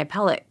difference from my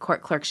appellate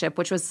court clerkship,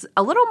 which was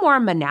a little more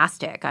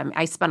monastic.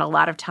 I spent a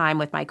lot of time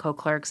with my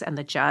co-clerks and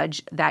the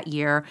judge that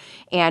year,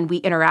 and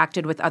we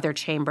interacted with other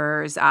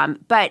chambers.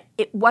 But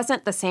it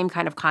wasn't the same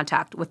kind of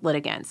contact with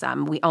litigants.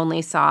 We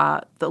only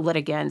saw the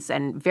litigants,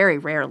 and very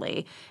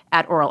rarely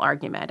at oral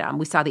argument.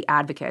 We saw the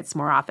advocates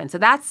more often. So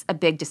that's a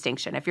big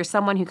distinction. If you're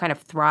someone who kind of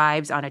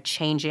thrives on a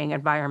changing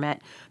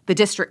environment, the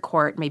district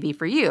court may be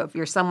for you. If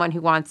you're someone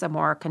who wants a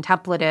more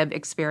contemplative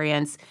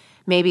experience,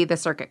 maybe the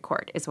circuit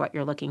court is what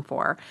you're looking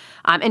for.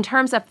 In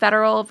terms of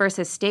federal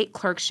versus state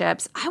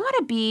clerkships, I want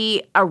to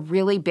be a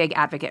really big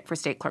advocate for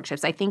state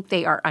clerkships. I think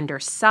they are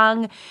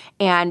undersung,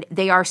 and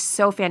they are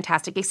so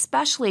fantastic,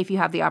 especially if you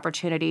have the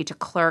opportunity to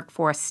clerk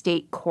for a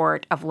state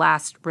court of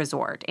last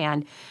resort.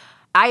 And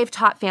I have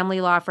taught family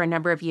law for a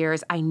number of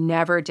years. I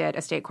never did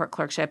a state court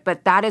clerkship,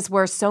 but that is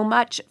where so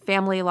much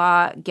family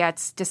law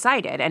gets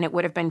decided, and it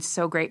would have been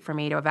so great for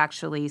me to have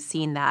actually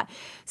seen that.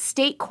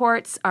 State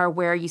courts are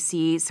where you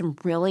see some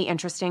really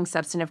interesting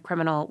substantive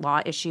criminal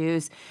law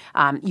issues.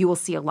 You will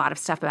see a lot of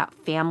stuff about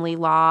family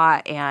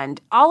law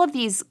and all of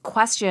these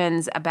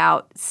questions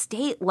about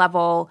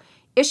state-level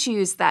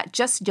issues that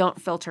just don't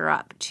filter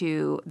up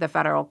to the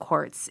federal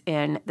courts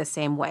in the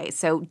same way.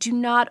 So do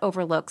not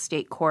overlook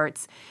state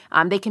courts.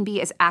 They can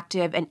be as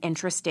active and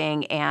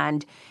interesting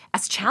and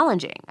as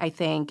challenging, I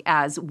think,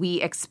 as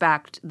we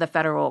expect the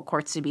federal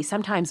courts to be,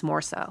 sometimes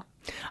more so.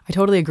 I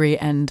totally agree.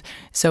 And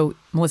so,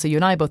 Melissa, you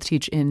and I both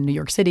teach in New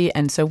York City.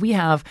 And so we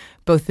have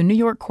both the New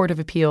York Court of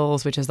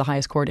Appeals, which is the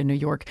highest court in New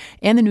York,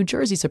 and the New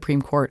Jersey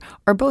Supreme Court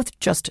are both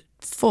just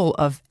full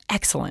of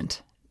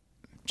excellent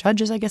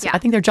judges, I guess. Yeah. I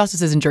think they're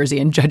justices in Jersey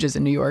and judges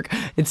in New York.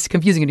 It's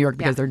confusing in New York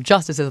because they're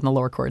justices in the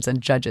lower courts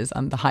and judges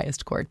on the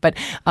highest court. But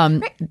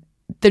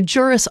the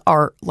jurists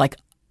are like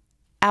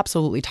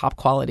absolutely top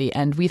quality.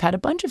 And we've had a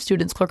bunch of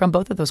students clerk on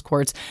both of those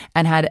courts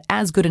and had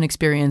as good an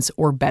experience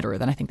or better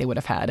than I think they would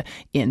have had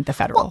in the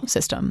federal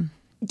system.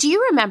 Do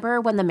you remember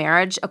when the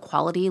marriage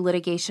equality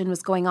litigation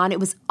was going on? It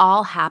was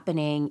all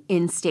happening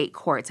in state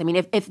courts. I mean,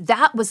 if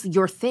that was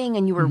your thing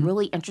and you were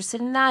really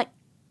interested in that,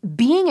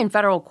 being in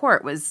federal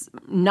court was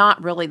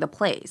not really the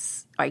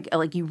place.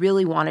 Like you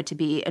really wanted to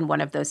be in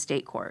one of those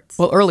state courts.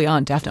 Well, early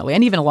on, definitely.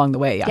 And even along the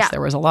way, yes, there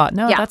was a lot.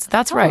 No, that's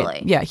totally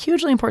right. Yeah,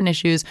 hugely important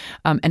issues.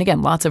 And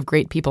again, lots of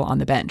great people on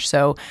the bench.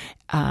 So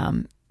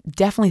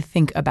definitely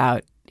think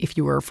about, if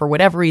you were, for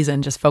whatever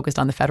reason, just focused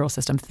on the federal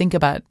system, think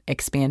about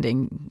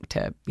expanding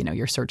to,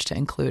 your search to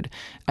include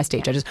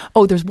state judges.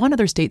 Oh, there's one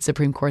other state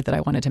Supreme Court that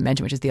I wanted to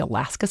mention, which is the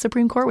Alaska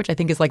Supreme Court, which I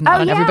think is like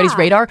not on everybody's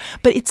radar.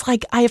 But it's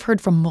like, I have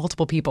heard from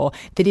multiple people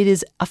that it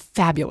is a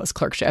fabulous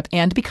clerkship.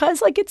 And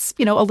because it's,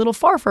 a little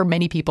far for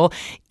many people,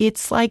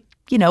 it's like,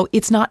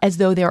 it's not as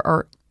though there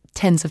are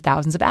tens of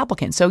thousands of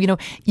applicants. So,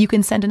 you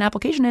can send an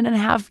application in and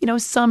have,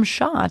 some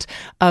shot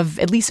of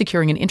at least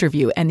securing an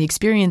interview. And the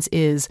experience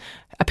is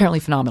apparently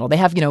phenomenal. They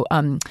have,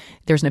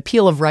 there's an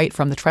appeal of right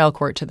from the trial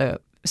court to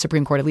the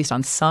Supreme Court, at least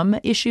on some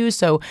issues.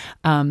 So,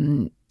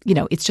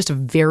 it's just a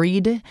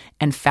varied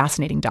and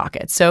fascinating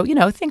docket. So,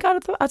 think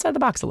outside the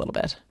box a little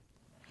bit.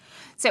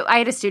 So I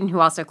had a student who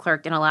also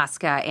clerked in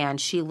Alaska,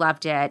 and she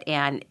loved it.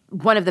 And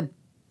one of the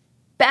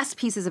best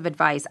pieces of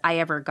advice I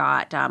ever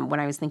got when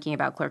I was thinking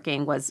about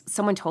clerking was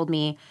someone told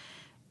me,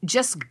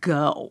 just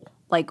go.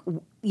 Like,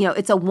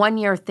 it's a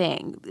 1-year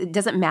thing. It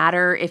doesn't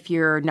matter if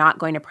you're not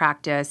going to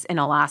practice in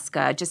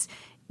Alaska. Just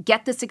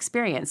get this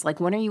experience. Like,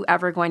 when are you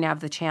ever going to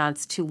have the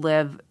chance to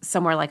live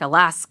somewhere like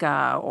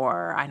Alaska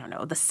or, I don't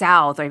know, the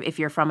South, or if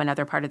you're from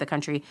another part of the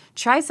country?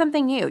 Try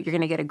something new. You're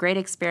going to get a great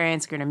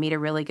experience. You're going to meet a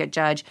really good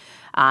judge.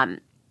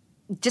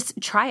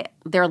 Just try it.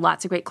 There are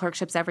lots of great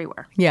clerkships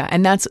everywhere. Yeah,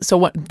 and that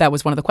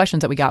was one of the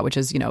questions that we got, which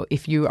is,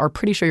 if you are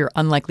pretty sure you're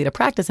unlikely to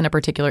practice in a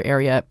particular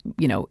area,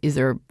 is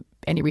there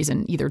any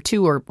reason either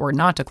to or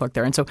not to clerk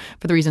there? And so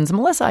for the reasons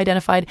Melissa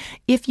identified,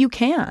 if you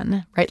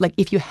can, right, like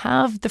if you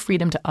have the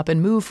freedom to up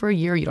and move for a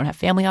year, you don't have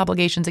family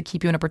obligations that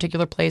keep you in a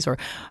particular place, or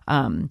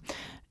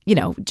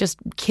just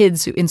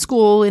kids in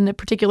school in a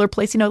particular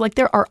place, like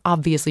there are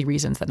obviously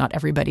reasons that not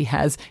everybody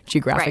has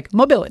geographic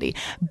mobility.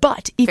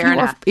 But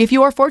if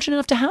you are fortunate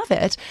enough to have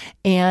it,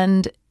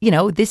 and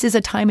this is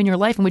a time in your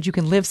life in which you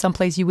can live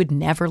someplace you would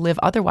never live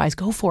otherwise,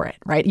 go for it,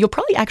 right? You'll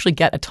probably actually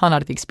get a ton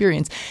out of the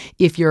experience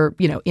if you're,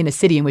 in a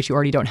city in which you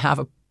already don't have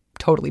a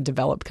totally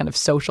developed kind of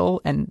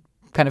social and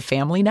kind of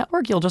family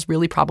network. You'll just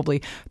really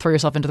probably throw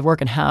yourself into the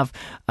work and have,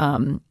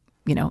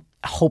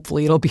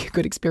 hopefully it'll be a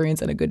good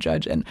experience and a good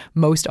judge, and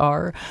most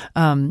are.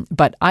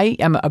 But I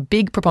am a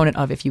big proponent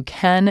of, if you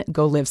can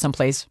go live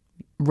someplace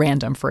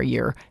random for a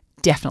year,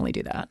 definitely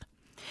do that.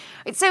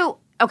 So,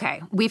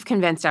 okay, we've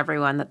convinced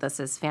everyone that this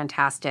is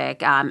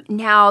fantastic.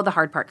 Now the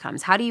hard part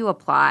comes. How do you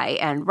apply?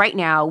 And right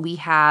now we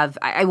have,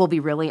 I will be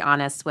really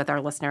honest with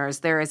our listeners,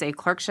 there is a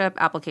clerkship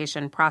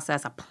application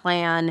process, a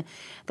plan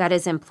that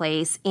is in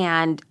place,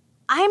 and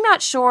I'm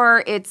not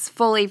sure it's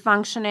fully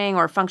functioning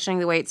or functioning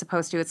the way it's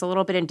supposed to. It's a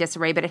little bit in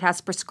disarray, but it has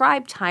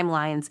prescribed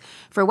timelines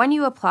for when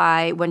you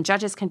apply, when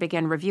judges can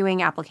begin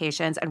reviewing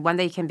applications, and when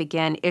they can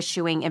begin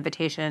issuing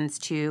invitations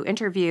to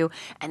interview,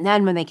 and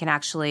then when they can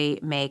actually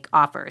make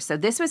offers. So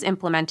this was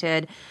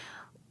implemented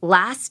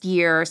last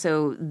year.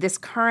 So this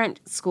current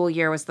school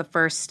year was the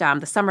first,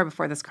 the summer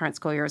before this current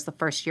school year was the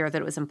first year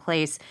that it was in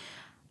place.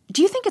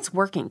 Do you think it's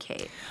working,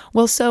 Kate?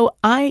 Well, so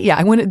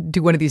I want to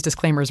do one of these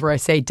disclaimers where I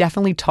say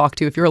definitely talk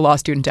to, if you're a law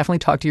student, definitely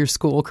talk to your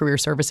school career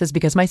services,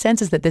 because my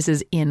sense is that this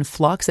is in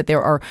flux, that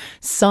there are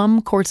some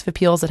courts of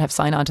appeals that have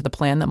signed on to the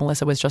plan that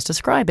Melissa was just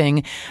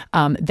describing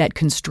that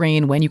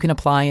constrain when you can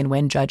apply and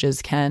when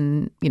judges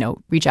can,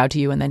 reach out to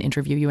you and then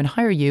interview you and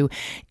hire you.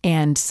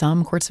 And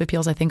some courts of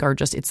appeals, I think, are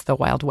just, it's the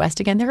Wild West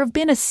again. There have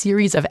been a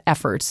series of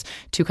efforts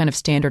to kind of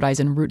standardize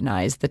and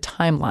routinize the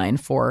timeline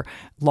for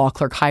law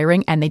clerk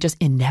hiring, and they just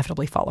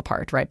inevitably fall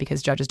apart, right?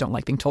 Because judges don't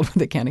like being told what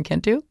they can and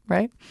can't do,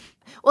 right?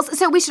 Well,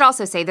 so we should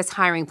also say this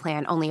hiring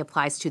plan only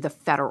applies to the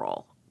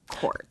federal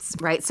courts,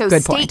 right? So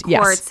Good state point.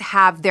 courts Yes.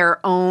 have their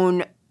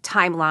own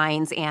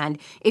timelines, and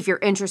if you're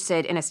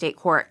interested in a state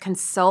court,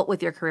 consult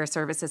with your career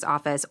services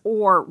office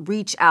or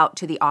reach out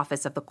to the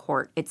office of the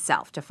court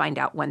itself to find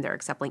out when they're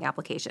accepting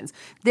applications.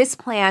 This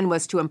plan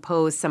was to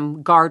impose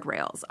some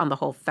guardrails on the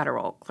whole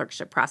federal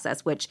clerkship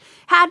process, which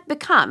had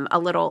become a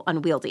little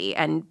unwieldy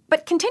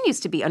but continues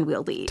to be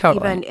unwieldy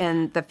even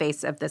in the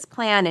face of this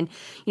plan. And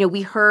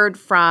we heard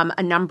from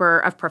a number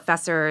of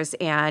professors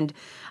and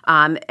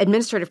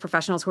administrative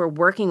professionals who are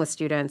working with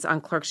students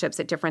on clerkships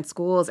at different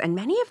schools, and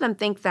many of them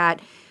think that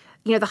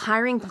the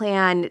hiring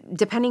plan,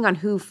 depending on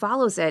who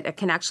follows it, it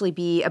can actually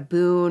be a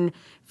boon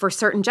for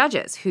certain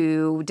judges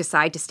who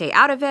decide to stay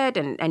out of it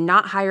and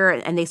not hire,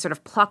 and they sort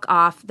of pluck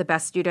off the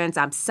best students.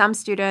 Some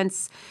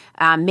students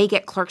may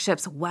get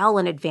clerkships well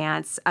in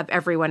advance of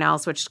everyone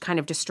else, which kind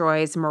of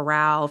destroys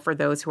morale for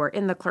those who are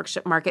in the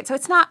clerkship market. So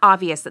it's not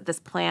obvious that this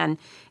plan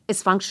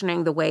is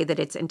functioning the way that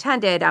it's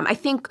intended. I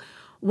think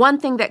one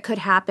thing that could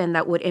happen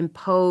that would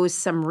impose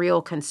some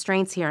real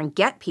constraints here and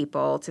get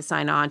people to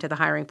sign on to the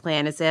hiring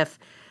plan is if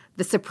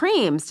the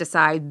Supremes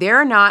decide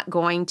they're not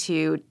going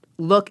to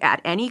look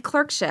at any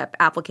clerkship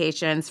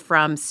applications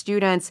from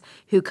students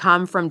who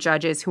come from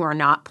judges who are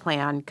not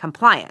plan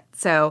compliant.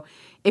 So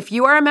if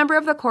you are a member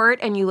of the court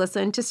and you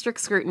listen to strict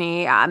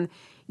scrutiny,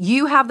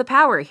 you have the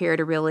power here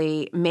to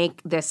really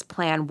make this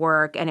plan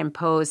work and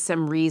impose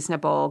some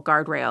reasonable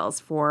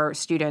guardrails for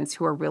students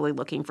who are really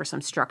looking for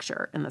some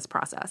structure in this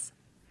process.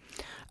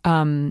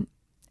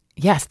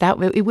 Yes,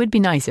 it would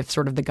be nice if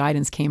sort of the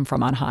guidance came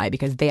from on high,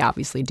 because they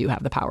obviously do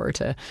have the power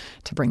to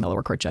bring the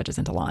lower court judges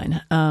into line.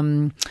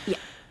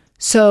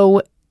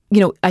 So,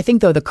 I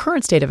think, though, the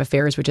current state of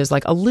affairs, which is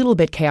like a little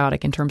bit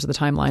chaotic in terms of the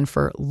timeline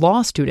for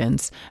law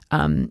students,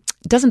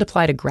 doesn't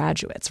apply to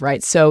graduates,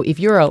 right? So if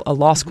you're a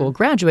law school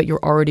graduate,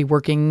 you're already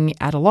working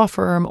at a law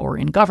firm or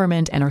in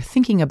government and are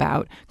thinking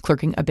about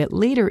clerking a bit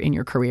later in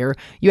your career,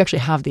 you actually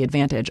have the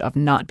advantage of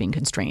not being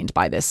constrained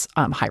by this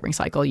hiring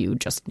cycle. You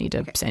just need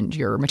to send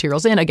your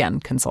materials in.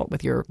 Again, consult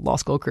with your law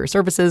school career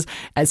services.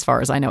 As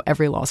far as I know,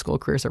 every law school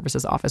career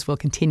services office will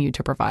continue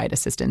to provide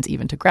assistance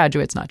even to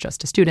graduates, not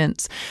just to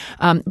students.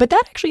 But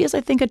that actually is,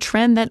 I think, a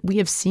trend that we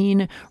have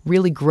seen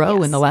really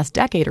grow in the last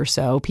decade or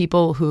so.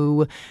 People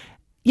who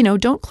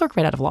don't clerk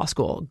right out of law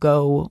school.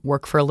 Go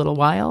work for a little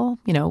while,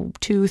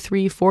 2,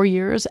 3, 4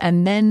 years,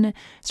 and then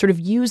sort of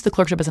use the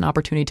clerkship as an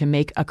opportunity to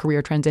make a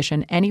career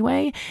transition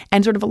anyway.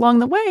 And sort of along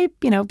the way,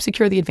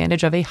 secure the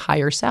advantage of a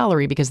higher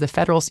salary because the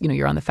federal,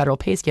 you're on the federal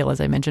pay scale,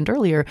 as I mentioned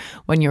earlier,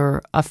 when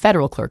you're a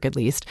federal clerk at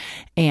least.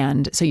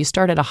 And so you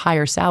start at a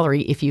higher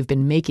salary if you've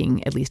been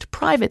making at least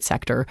private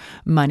sector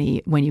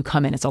money when you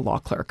come in as a law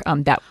clerk.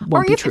 That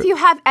won't be true. Or if you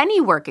have any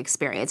work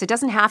experience, it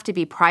doesn't have to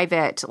be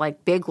private,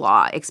 like big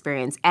law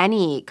experience,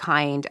 any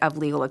kind of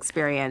legal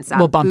experience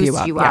will bump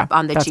boosts you up,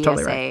 on the GSA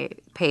totally right.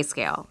 pay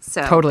scale.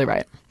 So totally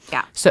right.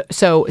 Yeah.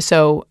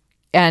 So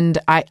and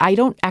I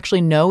don't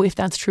actually know if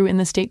that's true in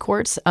the state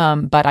courts,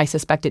 but I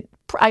suspect it.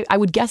 I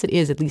would guess it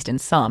is, at least in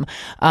some.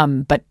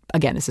 But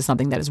again, this is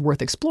something that is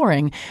worth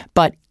exploring.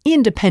 But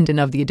independent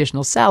of the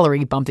additional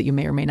salary bump that you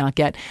may or may not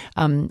get,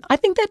 I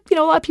think that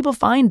a lot of people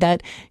find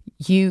that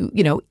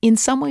in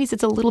some ways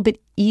it's a little bit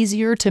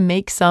easier to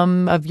make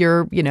some of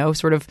your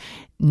sort of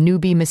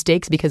newbie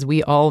mistakes because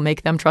we all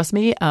make them. Trust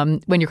me.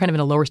 When you're kind of in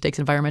a lower stakes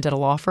environment at a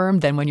law firm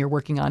than when you're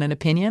working on an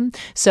opinion.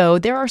 So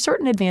there are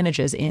certain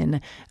advantages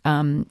in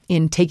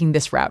taking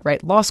this route,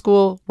 right? Law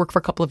school, work for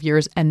a couple of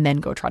years, and then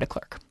go try to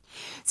clerk.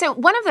 So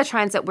one of the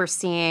trends that we're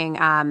seeing,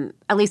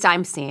 at least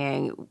I'm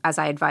seeing as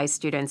I advise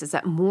students, is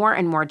that more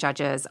and more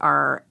judges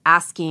are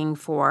asking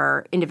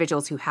for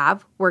individuals who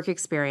have work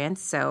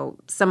experience. So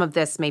some of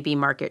this may be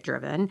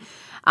market-driven.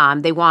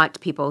 They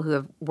want people who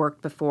have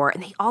worked before,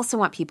 and they also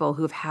want people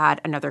who have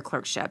had another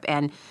clerkship.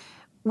 And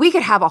we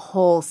could have a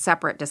whole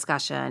separate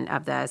discussion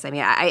of this. I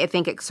mean, I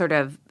think it sort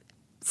of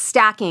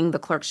stacking the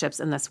clerkships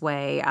in this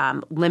way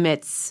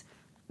limits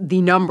the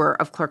number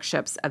of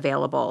clerkships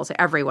available to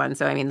everyone.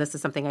 So, I mean, this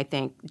is something I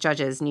think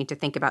judges need to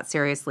think about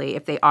seriously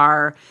if they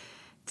are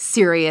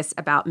serious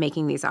about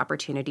making these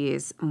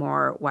opportunities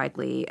more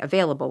widely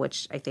available,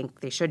 which I think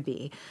they should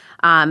be.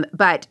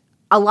 But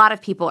a lot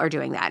of people are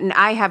doing that. And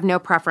I have no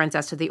preference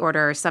as to the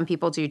order. Some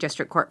people do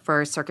district court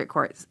first, circuit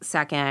court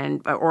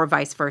second, or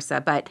vice versa.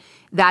 But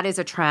that is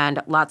a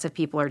trend. Lots of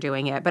people are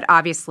doing it. But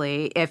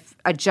obviously, if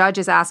a judge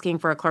is asking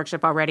for a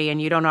clerkship already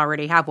and you don't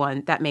already have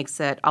one, that makes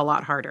it a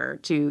lot harder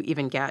to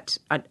even get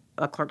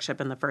a clerkship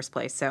in the first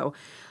place. So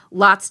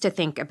lots to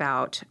think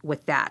about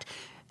with that.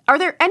 Are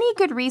there any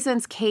good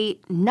reasons,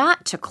 Kate,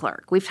 not to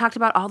clerk? We've talked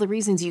about all the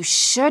reasons you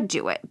should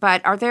do it,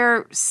 but are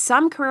there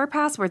some career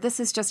paths where this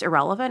is just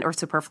irrelevant or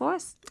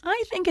superfluous?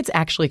 I think it's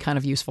actually kind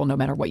of useful no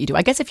matter what you do.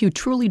 I guess if you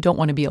truly don't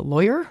want to be a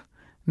lawyer,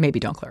 maybe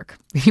don't clerk.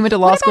 You went to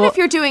law school. What about if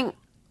you're doing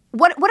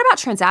What about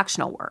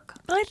transactional work?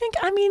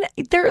 I mean,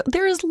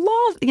 there is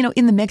law,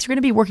 in the mix. You're going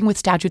to be working with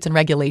statutes and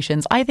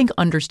regulations. I think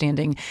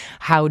understanding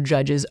how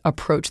judges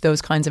approach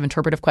those kinds of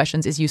interpretive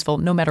questions is useful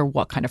no matter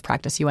what kind of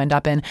practice you end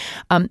up in.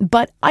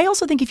 But I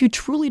also think if you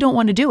truly don't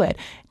want to do it,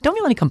 don't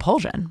feel any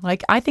compulsion.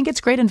 I think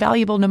it's great and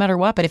valuable no matter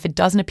what, but if it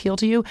doesn't appeal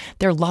to you,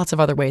 there are lots of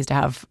other ways to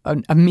have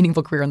a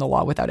meaningful career in the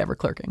law without ever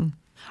clerking.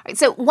 All right,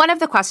 so one of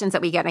the questions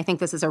that we get, and I think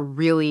this is a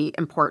really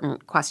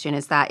important question,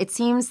 is that it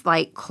seems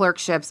like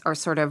clerkships are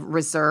sort of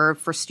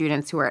reserved for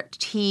students who are at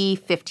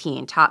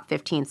T15, top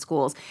 15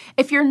 schools.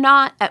 If you're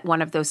not at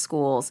one of those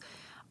schools,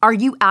 are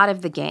you out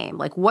of the game?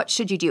 What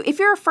should you do? If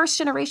you're a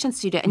first-generation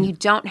student and you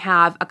don't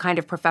have a kind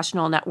of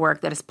professional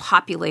network that is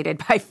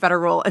populated by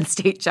federal and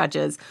state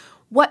judges,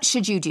 what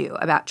should you do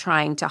about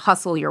trying to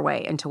hustle your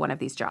way into one of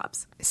these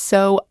jobs?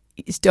 So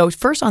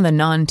first on the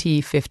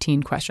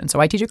non-T15 question. So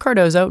I teach at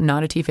Cardozo,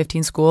 not a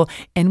T15 school,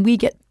 and we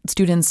get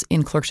students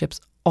in clerkships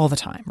all the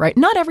time, right?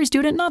 Not every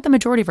student, not the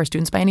majority of our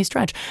students by any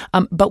stretch,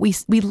 but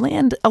we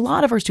land, a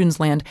lot of our students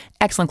land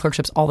excellent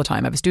clerkships all the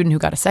time. I have a student who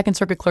got a Second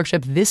Circuit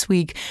clerkship this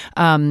week.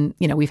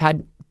 We've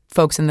had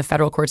folks in the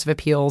federal courts of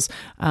appeals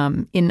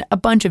in a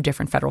bunch of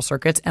different federal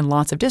circuits and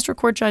lots of district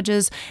court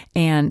judges.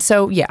 And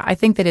so, yeah, I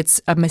think that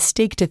it's a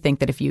mistake to think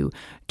that if you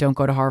don't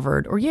go to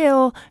Harvard or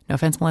Yale, no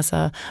offense,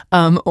 Melissa,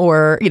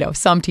 or,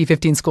 some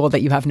T15 school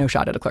that you have no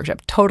shot at a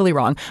clerkship. Totally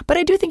wrong. But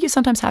I do think you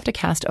sometimes have to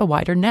cast a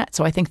wider net.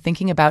 So I think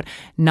thinking about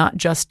not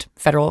just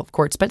federal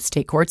courts, but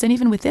state courts, and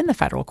even within the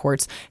federal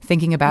courts,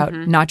 thinking about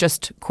not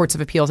just courts of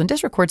appeals and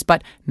district courts,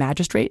 but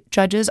magistrate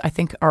judges, I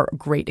think are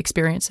great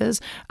experiences.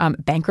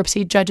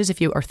 Bankruptcy judges,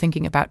 if you are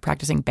thinking about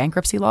practicing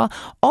bankruptcy law,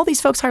 all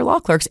these folks hire law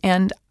clerks,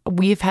 and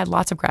we've had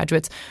lots of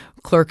graduates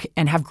clerk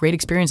and have great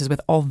experiences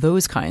with all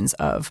those kinds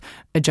of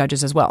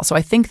judges as well. So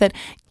I think that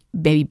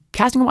maybe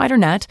casting a wider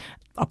net,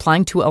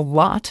 applying to a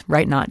lot,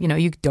 right? Not,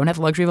 you don't have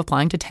the luxury of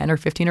applying to 10 or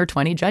 15 or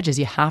 20 judges.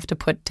 You have to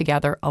put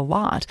together a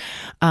lot.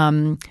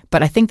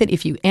 But I think that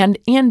if you, and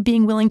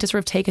being willing to sort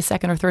of take a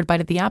second or third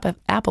bite at the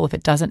apple if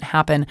it doesn't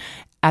happen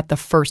at the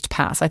first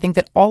pass. I think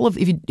that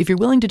if you're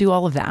willing to do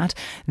all of that,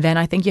 then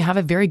I think you have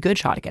a very good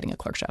shot at getting a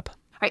clerkship.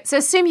 All right, so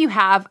assume you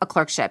have a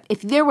clerkship.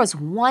 If there was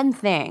one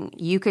thing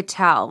you could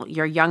tell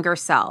your younger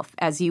self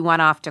as you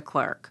went off to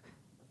clerk,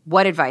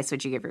 What advice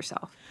would you give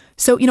yourself?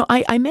 So,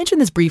 I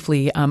mentioned this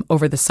briefly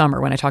over the summer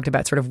when I talked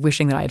about sort of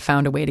wishing that I had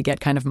found a way to get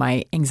kind of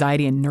my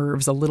anxiety and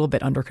nerves a little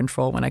bit under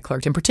control when I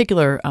clerked, in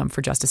particular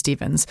for Justice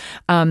Stevens.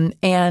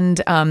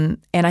 And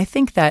I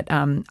think that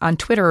on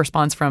Twitter, a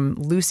response from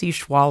Lucy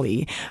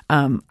Schwally,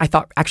 I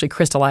thought actually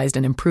crystallized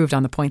and improved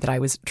on the point that I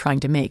was trying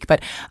to make.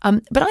 But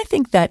I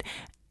think that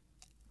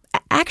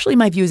actually,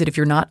 my view is that if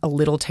you're not a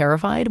little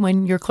terrified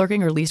when you're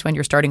clerking, or at least when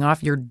you're starting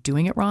off, you're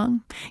doing it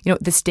wrong.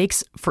 The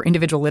stakes for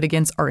individual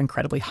litigants are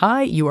incredibly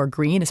high. You are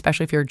green,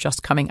 especially if you're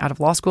just coming out of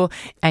law school,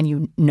 and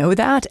you know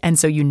that. And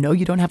so you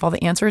don't have all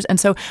the answers. And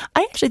so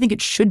I actually think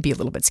it should be a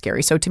little bit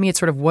scary. So to me, it's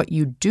sort of what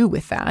you do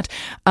with that.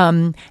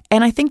 And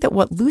I think that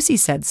what Lucy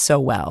said so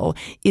well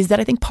is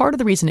that I think part of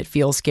the reason it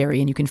feels scary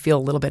and you can feel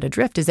a little bit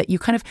adrift is that you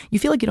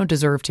feel like you don't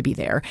deserve to be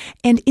there.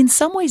 And in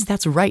some ways,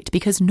 that's right,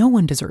 because no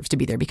one deserves to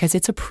be there, because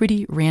it's a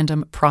pretty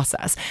random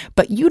process.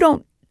 But you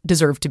don't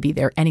deserve to be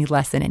there any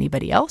less than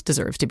anybody else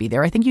deserves to be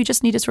there. I think you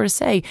just need to sort of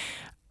say,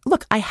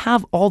 look, I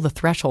have all the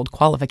threshold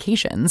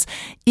qualifications.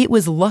 It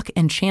was luck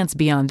and chance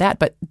beyond that,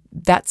 but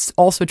that's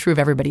also true of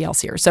everybody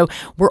else here. So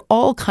we're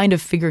all kind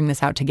of figuring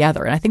this out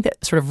together. And I think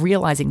that sort of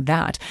realizing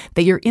that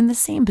you're in the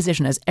same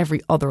position as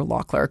every other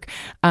law clerk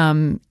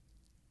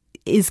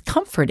is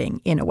comforting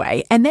in a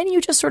way. And then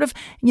you just sort of,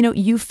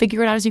 you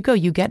figure it out as you go.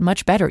 You get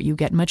much better. You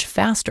get much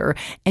faster.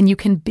 And you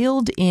can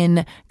build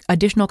in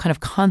additional kind of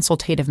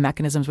consultative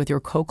mechanisms with your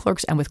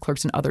co-clerks and with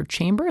clerks in other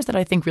chambers that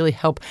I think really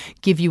help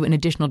give you an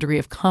additional degree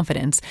of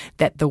confidence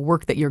that the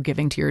work that you're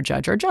giving to your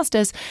judge or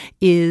justice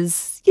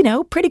is,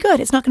 pretty good.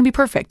 It's not going to be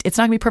perfect. It's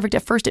not going to be perfect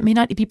at first. It may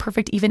not be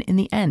perfect even in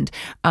the end.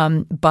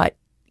 But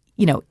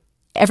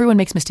everyone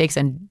makes mistakes,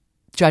 and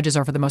judges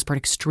are, for the most part,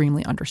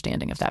 extremely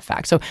understanding of that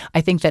fact. So I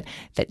think that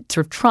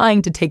sort of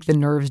trying to take the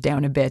nerves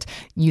down a bit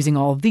using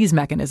all of these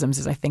mechanisms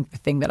is, I think, the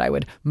thing that I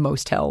would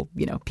most tell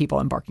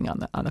people embarking on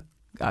the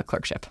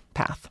clerkship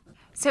path.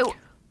 So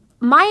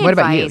my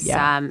advice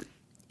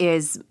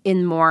is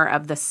in more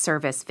of the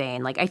service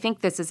vein. Like, I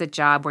think this is a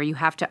job where you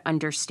have to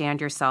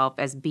understand yourself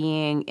as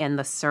being in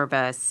the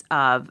service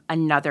of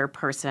another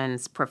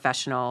person's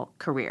professional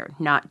career,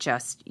 not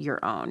just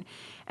your own.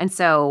 And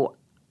so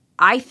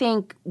I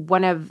think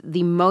one of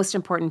the most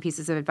important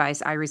pieces of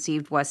advice I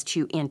received was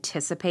to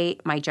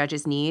anticipate my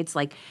judge's needs.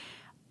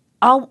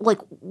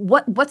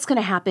 What's going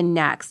to happen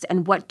next,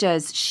 and what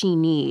does she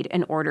need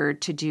in order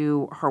to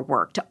do her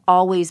work? To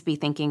always be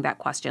thinking that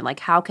question, like,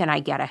 how can I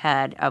get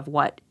ahead of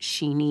what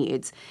she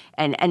needs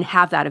and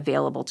have that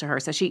available to her,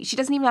 so she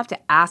doesn't even have to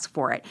ask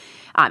for it.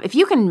 If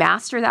you can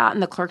master that in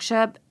the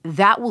clerkship,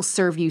 that will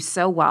serve you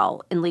so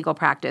well in legal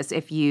practice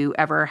if you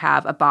ever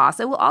have a boss.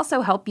 It will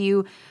also help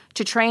you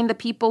to train the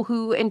people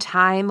who in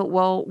time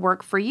will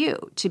work for you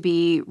to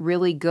be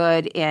really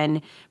good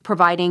in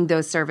providing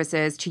those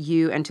services to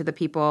you and to the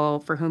people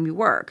for whom you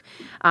work.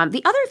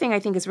 The other thing I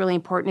think is really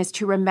important is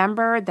to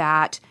remember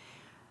that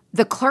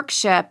the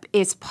clerkship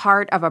is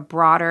part of a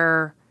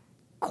broader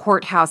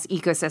courthouse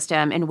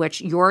ecosystem in which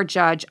your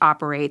judge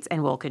operates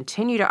and will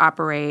continue to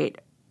operate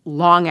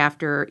long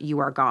after you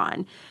are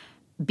gone.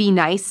 Be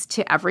nice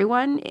to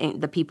everyone,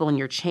 the people in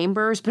your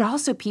chambers, but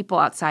also people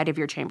outside of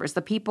your chambers,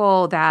 the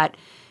people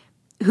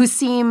who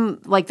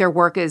seem like their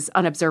work is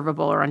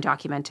unobservable or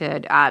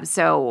undocumented.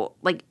 So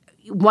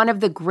one of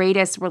the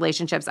greatest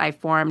relationships I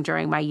formed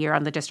during my year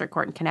on the district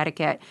court in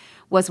Connecticut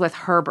was with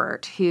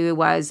Herbert, who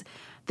was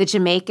the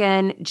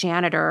Jamaican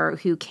janitor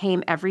who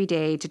came every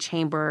day to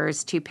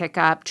chambers to pick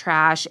up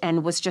trash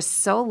and was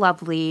just so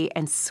lovely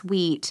and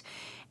sweet.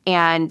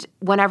 And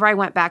whenever I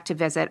went back to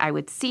visit, I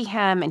would see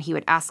him and he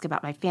would ask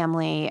about my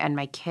family and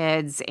my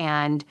kids.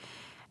 And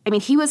I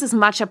mean, he was as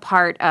much a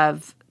part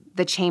of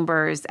the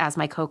chambers as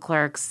my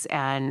co-clerks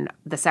and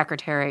the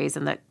secretaries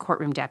and the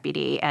courtroom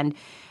deputy. And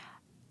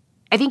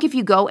I think if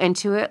you go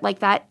into it like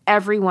that,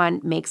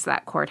 everyone makes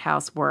that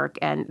courthouse work,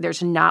 and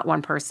there's not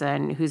one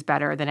person who's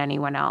better than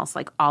anyone else.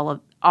 Like all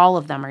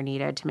of them are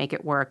needed to make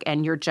it work,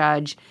 and your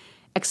judge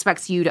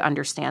expects you to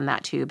understand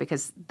that too,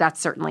 because that's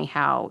certainly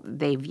how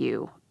they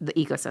view the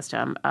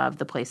ecosystem of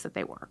the place that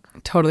they work.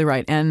 Totally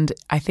right. And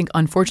I think,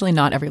 unfortunately,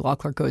 not every law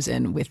clerk goes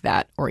in with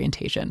that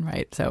orientation,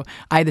 right? So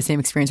I had the same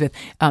experience with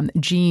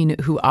Jean,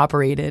 who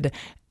operated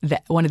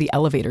one of the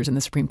elevators in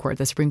the Supreme Court.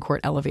 The Supreme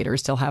Court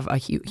elevators still have a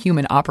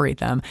human operate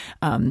them.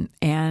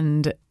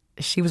 And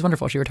she was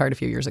wonderful. She retired a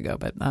few years ago,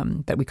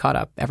 but we caught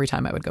up every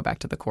time I would go back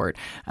to the court.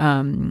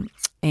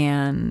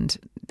 And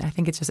I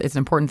think it's an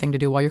important thing to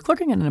do while you're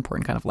clerking, and an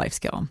important kind of life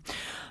skill.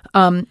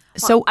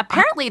 So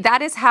apparently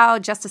that is how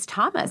Justice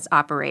Thomas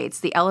operates.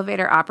 The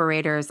elevator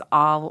operators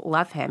all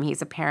love him.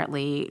 He's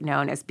apparently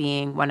known as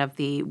being one of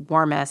the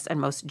warmest and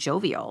most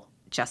jovial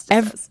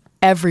justices.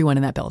 Everyone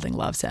in that building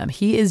loves him.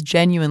 He is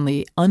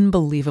genuinely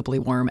unbelievably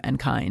warm and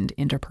kind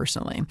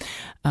interpersonally.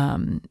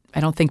 I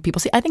don't think people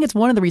see. I think it's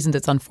one of the reasons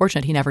it's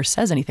unfortunate he never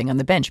says anything on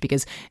the bench,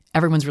 because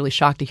everyone's really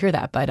shocked to hear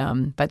that.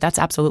 But that's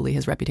absolutely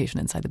his reputation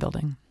inside the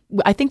building.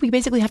 I think we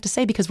basically have to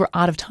say, because we're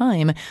out of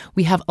time,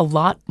 we have a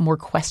lot more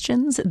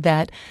questions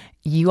that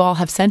you all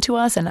have sent to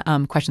us,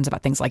 and questions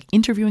about things like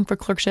interviewing for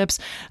clerkships.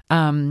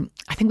 I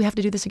think we have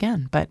to do this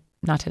again, but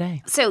not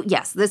today. So,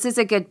 yes, this is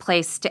a good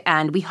place to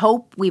end. We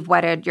hope we've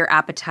whetted your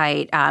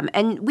appetite.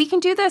 And we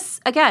can do this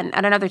again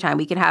at another time.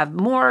 We can have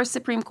more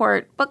Supreme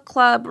Court book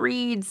club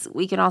reads.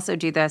 We can also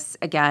do this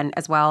again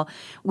as well.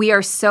 We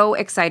are so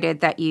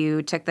excited that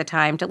you took the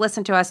time to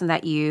listen to us and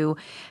that you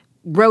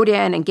wrote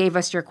in and gave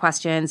us your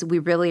questions. We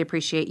really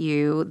appreciate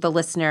you, the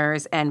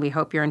listeners, and we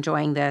hope you're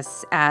enjoying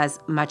this as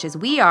much as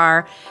we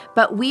are.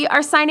 But we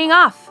are signing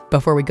off.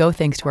 Before we go,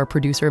 thanks to our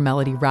producer,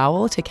 Melody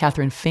Rowell, to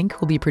Catherine Fink,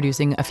 who'll be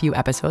producing a few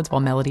episodes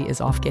while Melody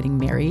is off getting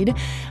married.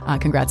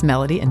 Congrats,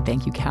 Melody, and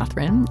thank you,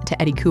 Catherine.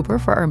 To Eddie Cooper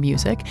for our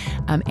music.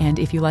 And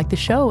if you like the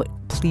show,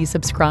 please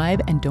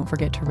subscribe and don't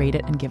forget to rate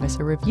it and give us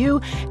a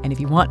review. And if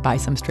you want, buy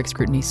some Strict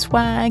Scrutiny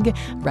swag,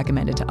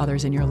 recommend it to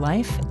others in your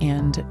life,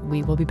 and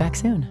we will be back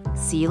soon.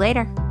 See you later.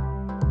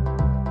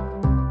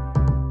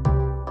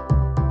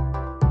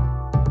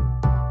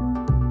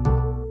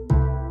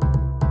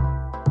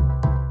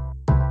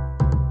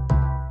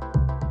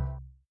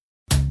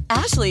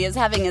 Ashley is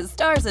having a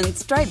Stars and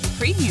Stripes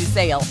preview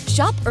sale.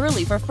 Shop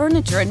early for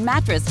furniture and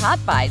mattress hot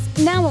buys,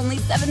 now only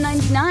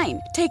 $7.99.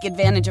 Take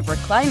advantage of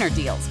recliner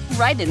deals,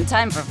 right in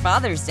time for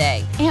Father's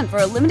Day. And for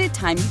a limited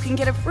time, you can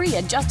get a free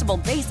adjustable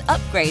base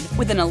upgrade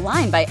with an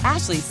Align by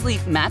Ashley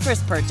Sleep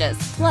mattress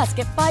purchase. Plus,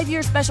 get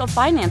 5-year special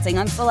financing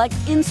on select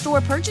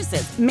in-store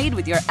purchases made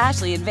with your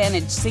Ashley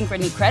Advantage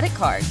Synchrony credit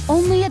card.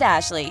 Only at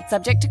Ashley,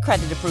 subject to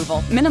credit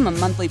approval. Minimum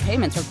monthly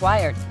payments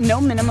required. No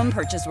minimum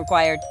purchase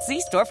required.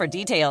 See store for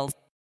details.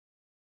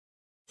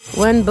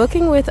 When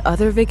booking with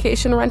other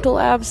vacation rental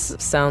apps,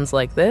 sounds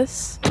like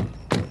this.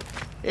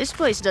 This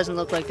place doesn't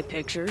look like the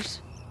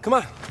pictures. Come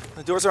on,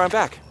 the doors are on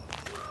back.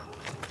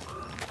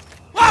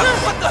 Whoa,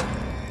 what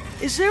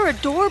the? Is there a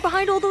door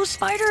behind all those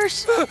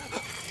spiders?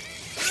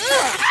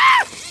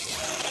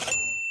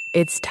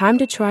 It's time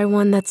to try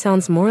one that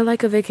sounds more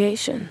like a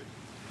vacation.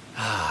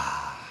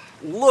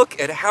 Look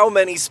at how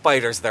many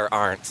spiders there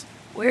aren't.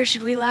 Where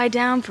should we lie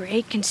down for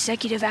 8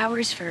 consecutive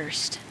hours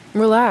first?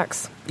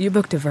 Relax, you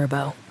booked a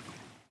Vrbo.